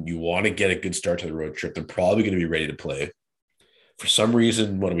redemption. You want to get a good start to the road trip. They're probably going to be ready to play. For some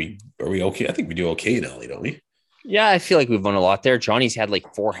reason, are we okay? I think we do okay in LA, don't we? Yeah, I feel like we've won a lot there. Johnny's had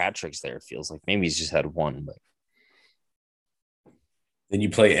like 4 hat tricks there, it feels like. Maybe he's just had 1, but then you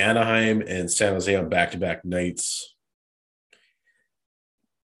play Anaheim and San Jose on back-to-back nights.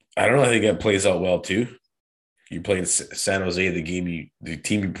 I don't know. I think that plays out well too. You're playing San Jose, the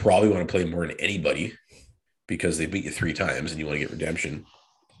team you probably want to play more than anybody because they beat you 3 times and you want to get redemption.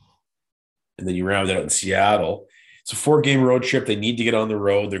 And then you round it out in Seattle. It's a 4-game road trip. They need to get on the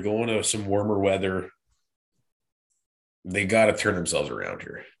road. They're going to some warmer weather. They got to turn themselves around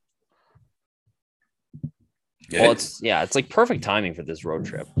here. Yeah. Well, it's like perfect timing for this road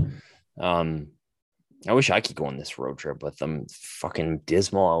trip. I wish I could go on this road trip with them. Fucking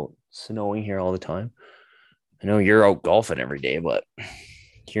dismal out, snowing here all the time. I know you're out golfing every day, but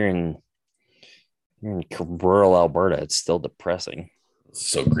here in rural Alberta, it's still depressing. It's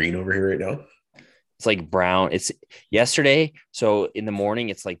so green over here right now. It's like brown. It's yesterday. So in the morning,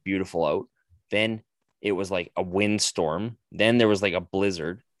 it's like beautiful out. Then it was like a windstorm. Then there was like a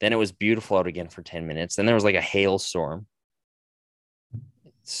blizzard. Then it was beautiful out again for 10 minutes. Then there was like a hailstorm.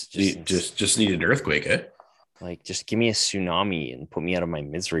 It's just need an earthquake, eh? Like, just give me a tsunami and put me out of my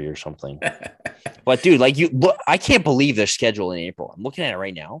misery or something. But dude, like look, I can't believe their schedule in April. I'm looking at it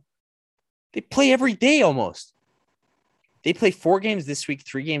right now. They play every day almost. They play 4 games this week,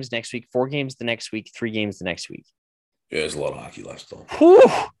 3 games next week, 4 games the next week, 3 games the next week. Yeah, there's a lot of hockey left still. Whew.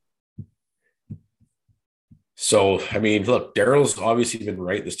 So, I mean, look, Daryl's obviously been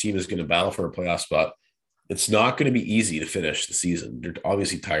right. This team is going to battle for a playoff spot. It's not going to be easy to finish the season. They're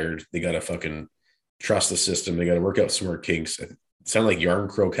obviously tired. They got to fucking trust the system. They got to work out some more kinks. It sounded like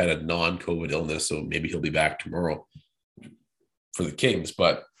Yarncroke had a non-COVID illness, so maybe he'll be back tomorrow for the Kings.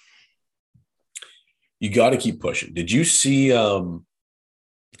 But you got to keep pushing. Did you see a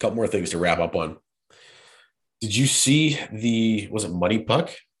couple more things to wrap up on? Did you see was it Money Puck?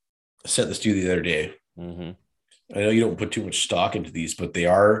 I sent this to you the other day. Mm-hmm. I know you don't put too much stock into these, but they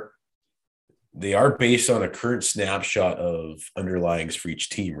are based on a current snapshot of underlyings for each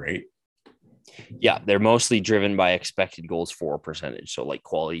team, right? Yeah, they're mostly driven by expected goals for percentage, so like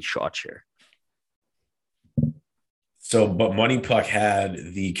quality shot share. So, but Money Puck had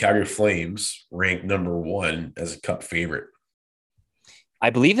the Calgary Flames ranked number 1 as a cup favorite. I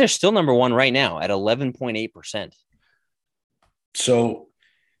believe they're still number 1 right now at 11.8%. So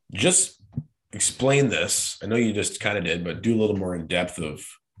just explain this. I know you just kind of did, but do a little more in depth of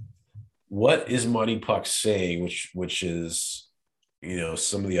what is Money Puck saying, which is,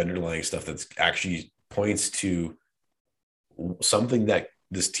 some of the underlying stuff that's actually points to something that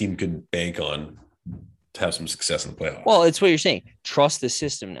this team could bank on to have some success in the playoffs. Well, it's what you're saying. Trust the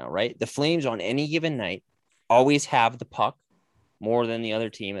system now, right? The Flames on any given night always have the puck more than the other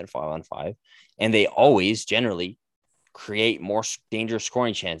team at 5-on-5, and they always generally create more dangerous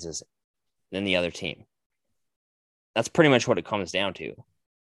scoring chances than the other team. That's pretty much what it comes down to.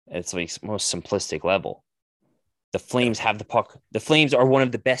 It's like most simplistic level. The Flames have the puck. The Flames are one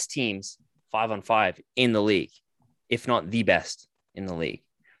of the best teams 5-on-5 in the league, if not the best in the league.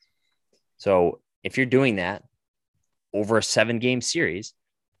 So if you're doing that over a 7-game series,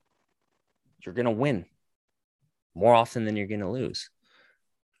 you're going to win more often than you're going to lose.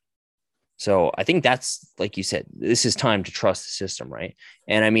 So I think that's, like you said, this is time to trust the system, right?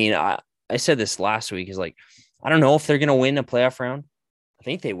 And I mean, I said this last week, is like, I don't know if they're going to win a playoff round. I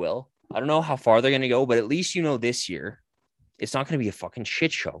think they will. I don't know how far they're going to go, but at least this year, it's not going to be a fucking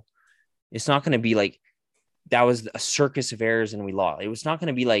shit show. It's not going to be like that was a circus of errors and we lost. It was not going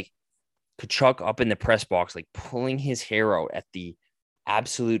to be like Tkachuk up in the press box, like pulling his hair out at the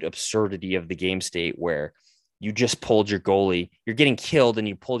absolute absurdity of the game state where you just pulled your goalie, you're getting killed, and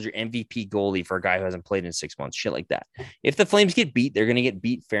you pulled your MVP goalie for a guy who hasn't played in 6 months, shit like that. If the Flames get beat, they're going to get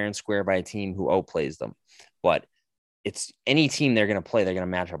beat fair and square by a team who outplays them. But it's any team they're going to play, they're going to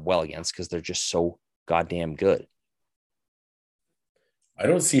match up well against because they're just so goddamn good. I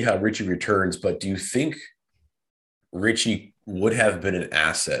don't see how Richie returns, but do you think Richie would have been an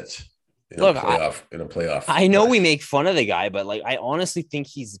asset in a playoff? I know we make fun of the guy, but like I honestly think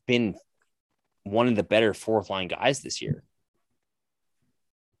he's been one of the better fourth line guys this year.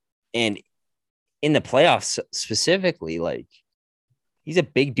 And in the playoffs specifically, like he's a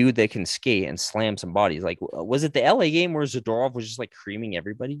big dude that can skate and slam some bodies. Like, was it the LA game where Zadorov was just like creaming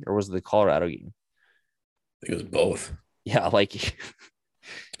everybody, or was it the Colorado game? I think it was both. Yeah, like,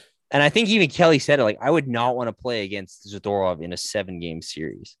 and I think even Kelly said it. Like, I would not want to play against Zadorov in a 7-game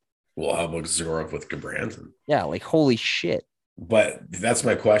series. Well, how about Zadorov with Gabranson? Yeah, like holy shit. But that's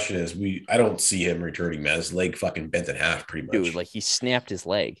my question: is I don't see him returning, man. His leg fucking bent in half, pretty much. Dude, like he snapped his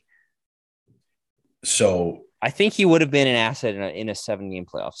leg. So I think he would have been an asset in a 7-game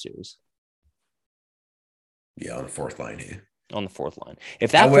playoff series. Yeah, on the fourth line here. On the fourth line.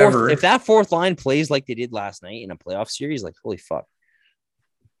 If that fourth line plays like they did last night in a playoff series, like holy fuck.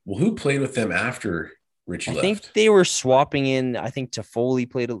 Well, who played with them after Richie left? I think they were swapping in. I think Toffoli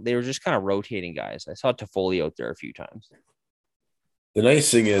played. They were just kind of rotating guys. I saw Toffoli out there a few times. The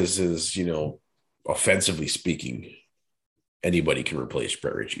nice thing is, you know, offensively speaking, anybody can replace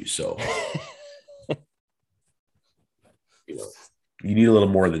Brett Ritchie. So, you know, you need a little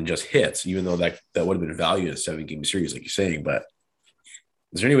more than just hits, even though that would have been valued in a 7-game series, like you're saying. But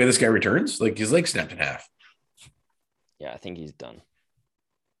is there any way this guy returns? Like his leg snapped in half. Yeah, I think he's done.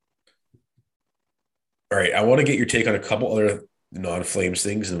 All right, I want to get your take on a couple other non-Flames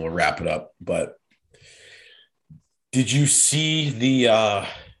things, and we'll wrap it up. But did you see the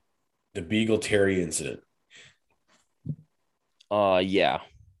Beagle Terry incident? Yeah.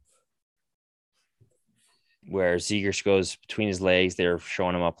 Where Zegers goes between his legs, they're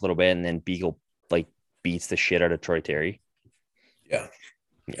showing him up a little bit, and then Beagle like beats the shit out of Troy Terry. Yeah.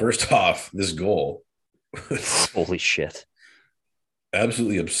 First off, this goal. Holy shit.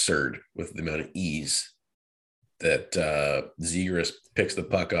 Absolutely absurd with the amount of ease that Zegers picks the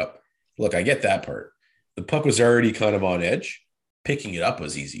puck up. Look, I get that part. The puck was already kind of on edge. Picking it up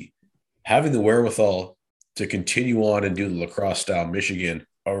was easy. Having the wherewithal to continue on and do the lacrosse style Michigan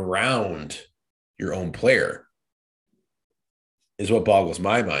around your own player is what boggles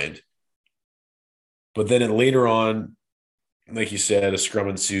my mind. But then later on, like you said, a scrum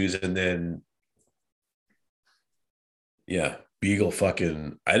ensues, and then yeah, Beagle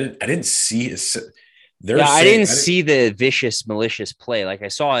fucking I didn't see his I didn't see the vicious, malicious play. Like I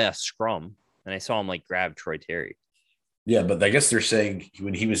saw a scrum and I saw him like grab Troy Terry. Yeah, but I guess they're saying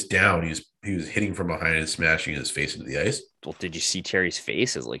when he was down, he was hitting from behind and smashing his face into the ice. Well, did you see Terry's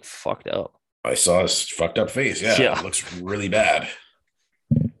face? Is like fucked up. I saw his fucked up face. Yeah. It looks really bad.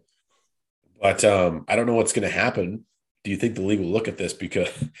 But I don't know what's going to happen. Do you think the league will look at this? Because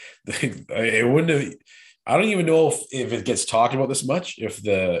it wouldn't have. I don't even know if it gets talked about this much. If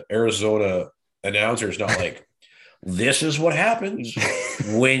the Arizona announcer is not like, this is what happens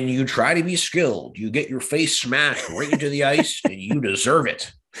when you try to be skilled. You get your face smashed right into the ice, and you deserve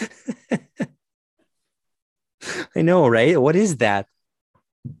it. I know, right? What is that?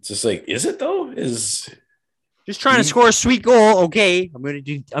 It's just like, is it though? Is just trying to score a sweet goal? Okay, I'm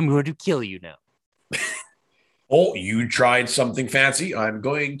going to kill you now. Oh, you tried something fancy. I'm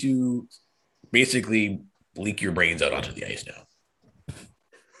going to basically leak your brains out onto the ice now.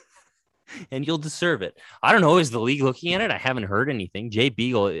 And you'll deserve it. I don't know. Is the league looking at it? I haven't heard anything. Jay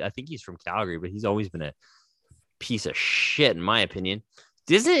Beagle, I think he's from Calgary, but he's always been a piece of shit, in my opinion.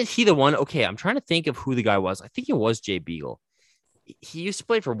 Isn't he the one? Okay, I'm trying to think of who the guy was. I think it was Jay Beagle. He used to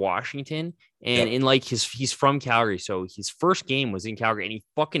play for Washington, and in like he's from Calgary, so his first game was in Calgary, and he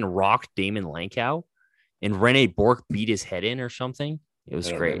fucking rocked Damon Lankow, and Rene Bourque beat his head in or something. It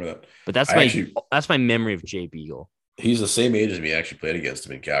was great. But that's my memory of Jay Beagle. He's the same age as me. I actually played against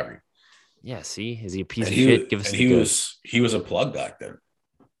him in Calgary. Yeah, see, is he a piece of shit? Give us he was a plug back then.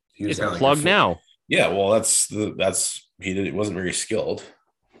 He's a plug now. Yeah, well, it wasn't very skilled,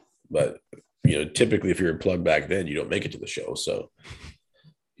 but you know, typically if you're a plug back then, you don't make it to the show. So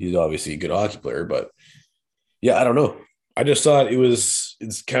he's obviously a good hockey player, but yeah, I don't know. I just thought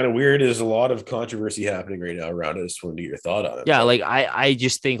it's kind of weird. There's a lot of controversy happening right now around it. I just wanted to get your thought on it. Yeah, like I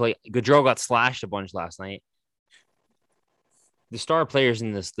just think like Gaudreau got slashed a bunch last night. The star players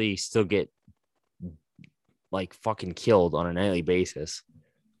in this league still get like fucking killed on a nightly basis,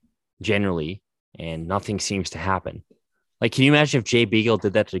 generally, and nothing seems to happen. Like, can you imagine if Jay Beagle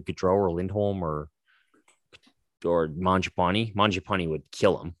did that to Gaudreau or Lindholm or Mangiapane? Mangiapane would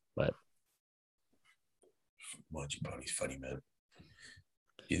kill him, but Mangiapane's funny, man.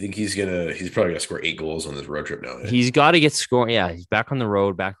 You think he's probably gonna score 8 goals on this road trip now? Eh? He's got to get scoring. Yeah, he's back on the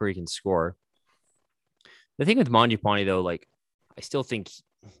road, back where he can score. The thing with Mangiapane, though, like, I still think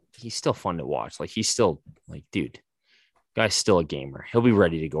he's still fun to watch. Like, he's still, like, dude, guy's still a gamer. He'll be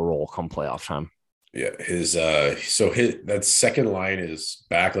ready to go roll come playoff time. Yeah, his that second line is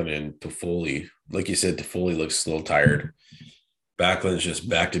Backlund and Toffoli. Like you said, Toffoli looks a little tired. Backlund's just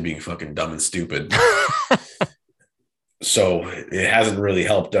back to being fucking dumb and stupid. So it hasn't really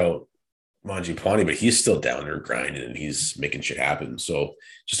helped out Mangiapane, but he's still down there grinding and he's making shit happen. So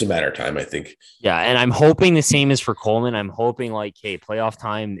just a matter of time, I think. Yeah, and I'm hoping the same is for Coleman. I'm hoping, like, hey, playoff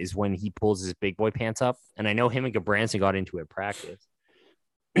time is when he pulls his big boy pants up. And I know him and Gabranson got into it at practice.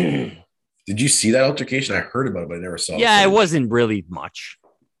 Did you see that altercation? I heard about it, but I never saw it. Yeah, it wasn't really much.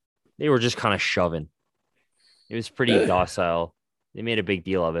 They were just kind of shoving. It was pretty docile. They made a big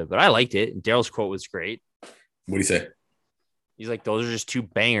deal of it, but I liked it. And Daryl's quote was great. What do you say? He's like, those are just two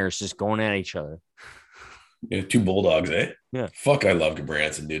bangers just going at each other. Yeah, 2 bulldogs, eh? Yeah. Fuck, I love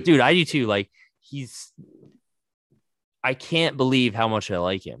Gabranson, dude. Dude, I do too. Like, I can't believe how much I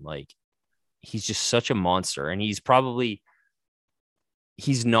like him. Like, he's just such a monster. And he's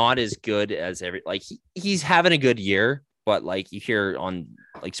not as good as he's having a good year, but like you hear on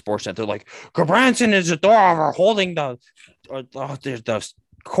like Sportsnet, they're like, Gabranson is a door holding the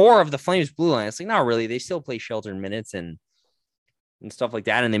core of the Flames blue line. It's like, not really. They still play sheltered minutes and stuff like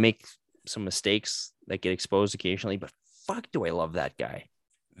that. And they make some mistakes that get exposed occasionally, but fuck, do I love that guy.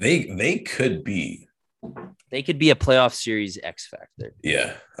 They could be a playoff series X factor.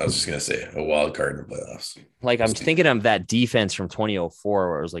 Yeah, I was just gonna say a wild card in the playoffs. Like, I'm thinking of that defense from 2004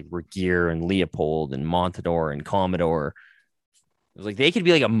 where it was like Regier and Leopold and Montador and Commodore. It was like they could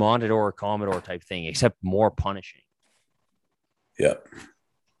be like a Montador or Commodore type thing, except more punishing. Yeah.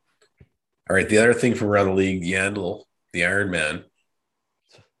 All right. The other thing from around the league, Yandel, the Iron Man.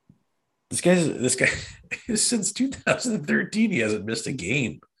 This guy since 2013, he hasn't missed a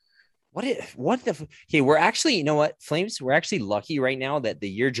game. Okay, we're actually, you know what, Flames, we're actually lucky right now that the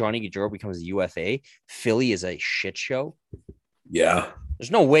year Johnny Gaudreau becomes a UFA, Philly is a shit show. Yeah.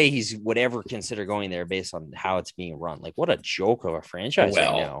 There's no way he would ever consider going there based on how it's being run. Like, what a joke of a franchise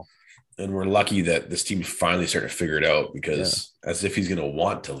right now. And we're lucky that this team's finally starting to figure it out because as if he's going to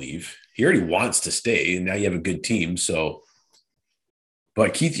want to leave. He already wants to stay, and now you have a good team. So,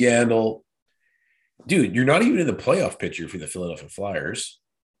 but Keith Yandel, dude, you're not even in the playoff picture for the Philadelphia Flyers.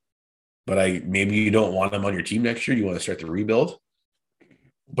 But maybe you don't want him on your team next year. You want to start the rebuild.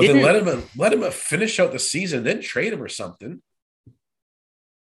 But then let him finish out the season, then trade him or something.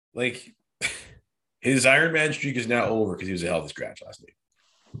 Like, his Iron Man streak is now over because he was a hell of a scratch last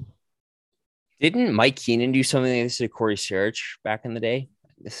night. Didn't Mike Keenan do something like this to Corey Sarich back in the day?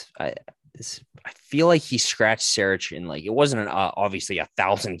 I feel like he scratched Sarich in, like, it wasn't obviously a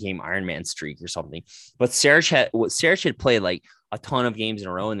 1,000-game Iron Man streak or something, but Sarich had played like a ton of games in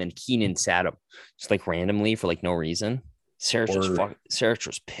a row, and then Keenan sat him just like randomly for like no reason. Sarich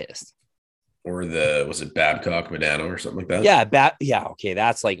was pissed. Or was it Babcock Modano or something like that? Yeah, okay,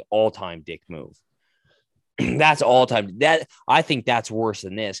 that's like all-time dick move. That's all-time. That, I think that's worse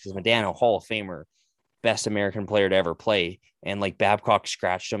than this because Modano, Hall of Famer, best American player to ever play, and like Babcock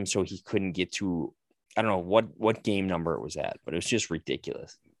scratched him so he couldn't get to, I don't know what game number it was at, but it was just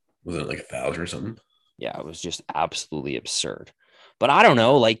ridiculous. Was it like 1,000 or something? Yeah, it was just absolutely absurd. But I don't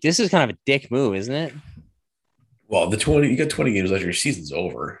know, like, this is kind of a dick move, isn't it? Well, you got 20 games left, your season's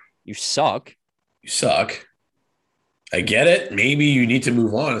over. You suck. I get it. Maybe you need to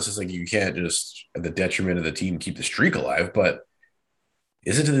move on. It's just like you can't just, at the detriment of the team, keep the streak alive. But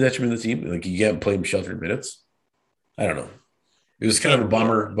is it to the detriment of the team? Like, you can't play him sheltered minutes? I don't know. It was kind of a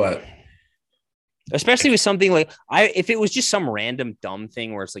bummer, but especially with something like if it was just some random dumb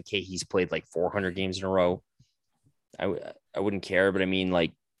thing where it's like, hey, he's played like 400 games in a row, I wouldn't care. But I mean,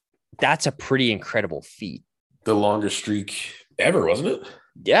 like, that's a pretty incredible feat. The longest streak ever, wasn't it?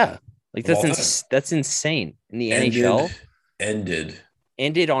 Yeah, like that's insane. In the NHL,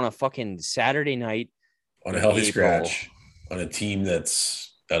 ended on a fucking Saturday night on a healthy scratch on a team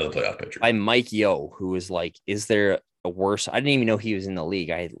that's out of the playoff picture by Mike Yeo, who was like, "Is there a worse?" I didn't even know he was in the league.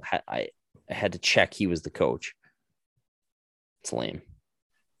 I had to check he was the coach. It's lame.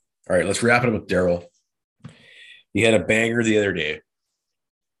 All right, let's wrap it up with Daryl. He had a banger the other day.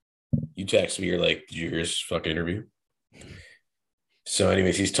 You text me, you're like, did you hear his fucking interview? So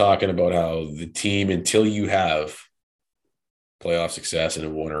anyways, he's talking about how the team, until you have playoff success and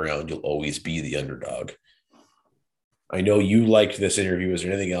have won around, you'll always be the underdog. I know you liked this interview. Is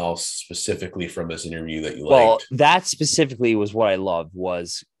there anything else specifically from this interview that you liked? Well, that specifically was what I loved,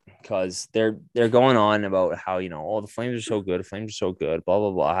 was because they're going on about how, the Flames are so good, blah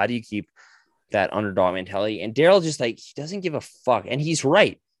blah blah. How do you keep that underdog mentality? And Daryl just he doesn't give a fuck, and he's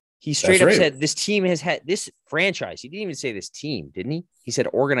right. He straight up said this team has had this franchise. He didn't even say this team, didn't he? He said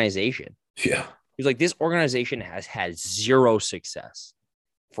organization. Yeah. He's like, this organization has had zero success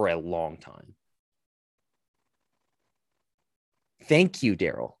for a long time. Thank you,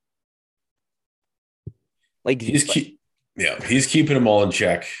 Daryl. He's keeping them all in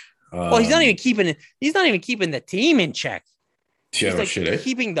check. Well, he's not even keeping the team in check. Yeah, he's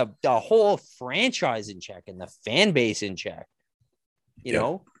keeping the whole franchise in check and the fan base in check. You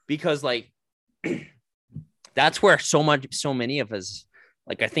know, because that's where so many of us,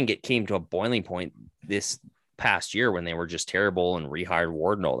 I think it came to a boiling point this past year when they were just terrible and rehired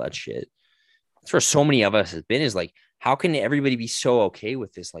Ward and all that shit. That's where so many of us have been, is how can everybody be so okay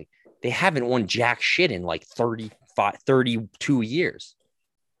with this? They haven't won jack shit in 32 years.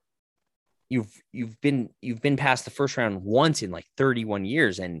 You've been past the first round once in 31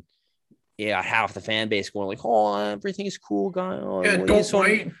 years, and half the fan base going oh, everything is cool, guy. Oh,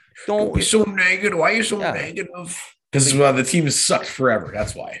 don't be so negative. Why are you so negative? Because the team has sucked forever.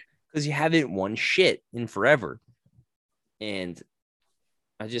 That's why. Because you haven't won shit in forever, and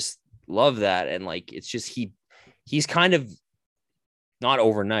I just love that. And it's just he's kind of not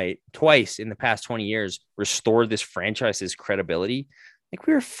overnight, twice in the past 20 years, restored this franchise's credibility.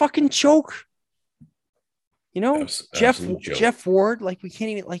 We were a fucking joke. Jeff Ward, we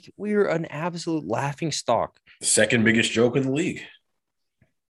can't even, we were an absolute laughing stock. The second biggest joke in the league.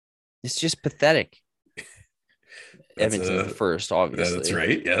 It's just pathetic. Edmonton's the first, obviously. That's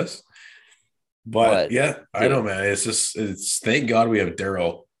right, yes. But I know, man. It's thank God we have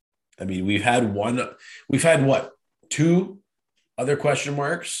Daryl. I mean, we've had what, 2 other question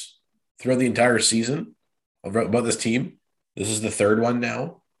marks throughout the entire season about this team. This is the 3rd one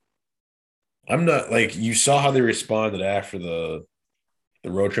now. I'm not you saw how they responded after the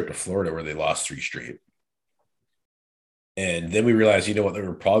road trip to Florida where they lost 3 straight. And then we realized, they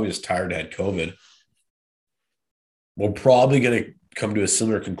were probably just tired and had COVID. We're probably going to come to a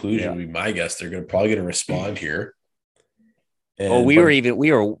similar conclusion. Would be my guess. They're probably going to respond here. And, we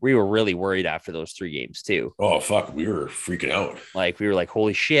were really worried after those 3 games too. Oh fuck, we were freaking out. We were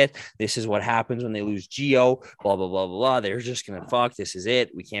holy shit, this is what happens when they lose Gio. Blah blah blah blah blah. They're just gonna fuck. This is it.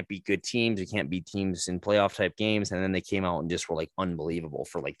 We can't beat good teams. We can't beat teams in playoff type games. And then they came out and just were unbelievable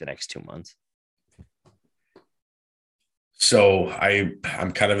for the next 2 months. So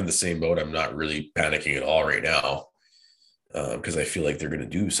I'm kind of in the same boat. I'm not really panicking at all right now because I feel like they're going to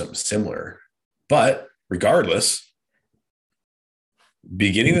do something similar. But regardless,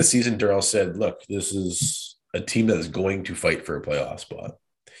 beginning of the season, Daryl said, look, this is a team that is going to fight for a playoff spot.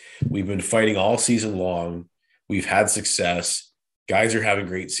 We've been fighting all season long. We've had success. Guys are having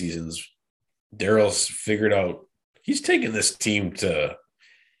great seasons. Daryl's figured out he's taken this team to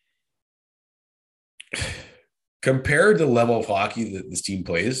compare the level of hockey that this team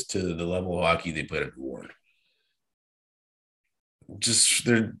plays to the level of hockey they played at Ward. Just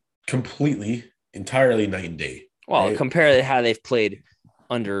they're entirely night and day. Well, right? Compare how they've played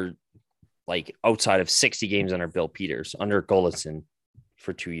under outside of 60 games under Bill Peters, under Golitzin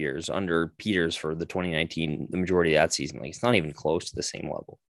for 2 years, under Peters for the 2019, the majority of that season. It's not even close to the same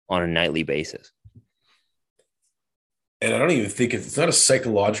level on a nightly basis. And I don't even think it's not a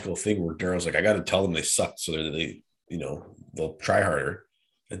psychological thing where Daryl's I got to tell them they suck so that they, they'll try harder.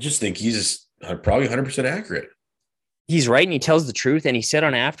 I just think he's probably 100% accurate. He's right, and he tells the truth. And he said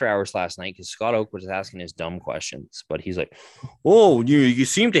on After Hours last night, because Scott Oak was asking his dumb questions, but he's like, "Oh, you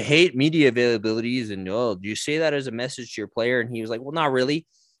seem to hate media availabilities, and do you say that as a message to your player?" And he was like, "Well, not really."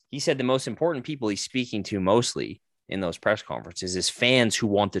 He said the most important people he's speaking to mostly in those press conferences is fans who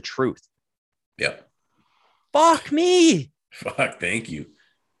want the truth. Yeah. Fuck me. Fuck. Thank you.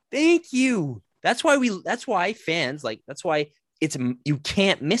 That's why fans that's why you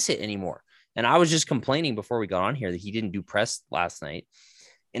can't miss it anymore. And I was just complaining before we got on here that he didn't do press last night.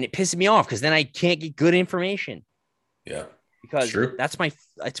 And it pisses me off because then I can't get good information. Yeah. Because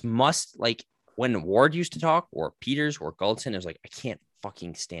it's must, when Ward used to talk or Peters or Golitzin, it was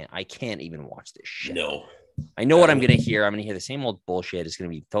I can't even watch this shit. No. I know what I'm going to hear. I'm going to hear the same old bullshit. It's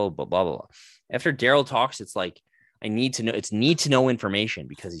going to be told, blah, blah, blah. After Daryl talks, it's I need to know. It's need to know information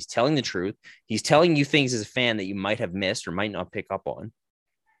because he's telling the truth. He's telling you things as a fan that you might have missed or might not pick up on.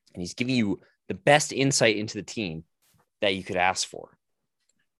 And he's giving you the best insight into the team that you could ask for.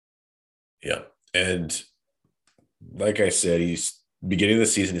 Yeah. And like I said, beginning of the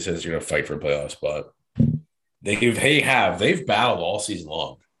season, he says you're going to fight for a playoff spot. They've battled all season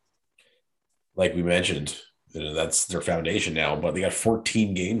long. Like we mentioned, That's their foundation now, but they got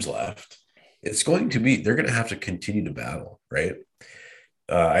 14 games left. They're going to have to continue to battle, right?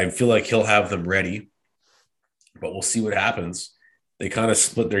 I feel like he'll have them ready, but we'll see what happens. They kind of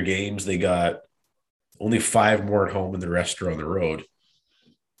split their games. They got only 5 more at home and the rest are on the road.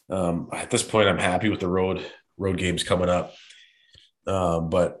 At this point, I'm happy with the road games coming up.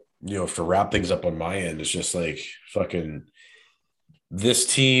 But, to wrap things up on my end, it's just like fucking this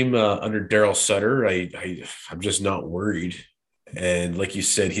team under Daryl Sutter. I'm just not worried. And like you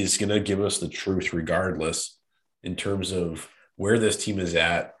said, he's going to give us the truth regardless in terms of where this team is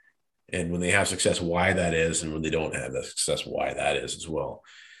at and when they have success, why that is, and when they don't have that success, why that is as well.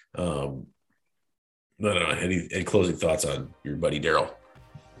 I don't know. Any closing thoughts on your buddy Daryl?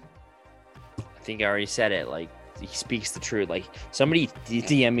 I think I already said it. Like, he speaks the truth. Like, somebody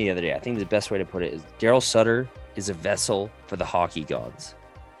DM'd me the other day. I think the best way to put it is Daryl Sutter is a vessel for the hockey gods.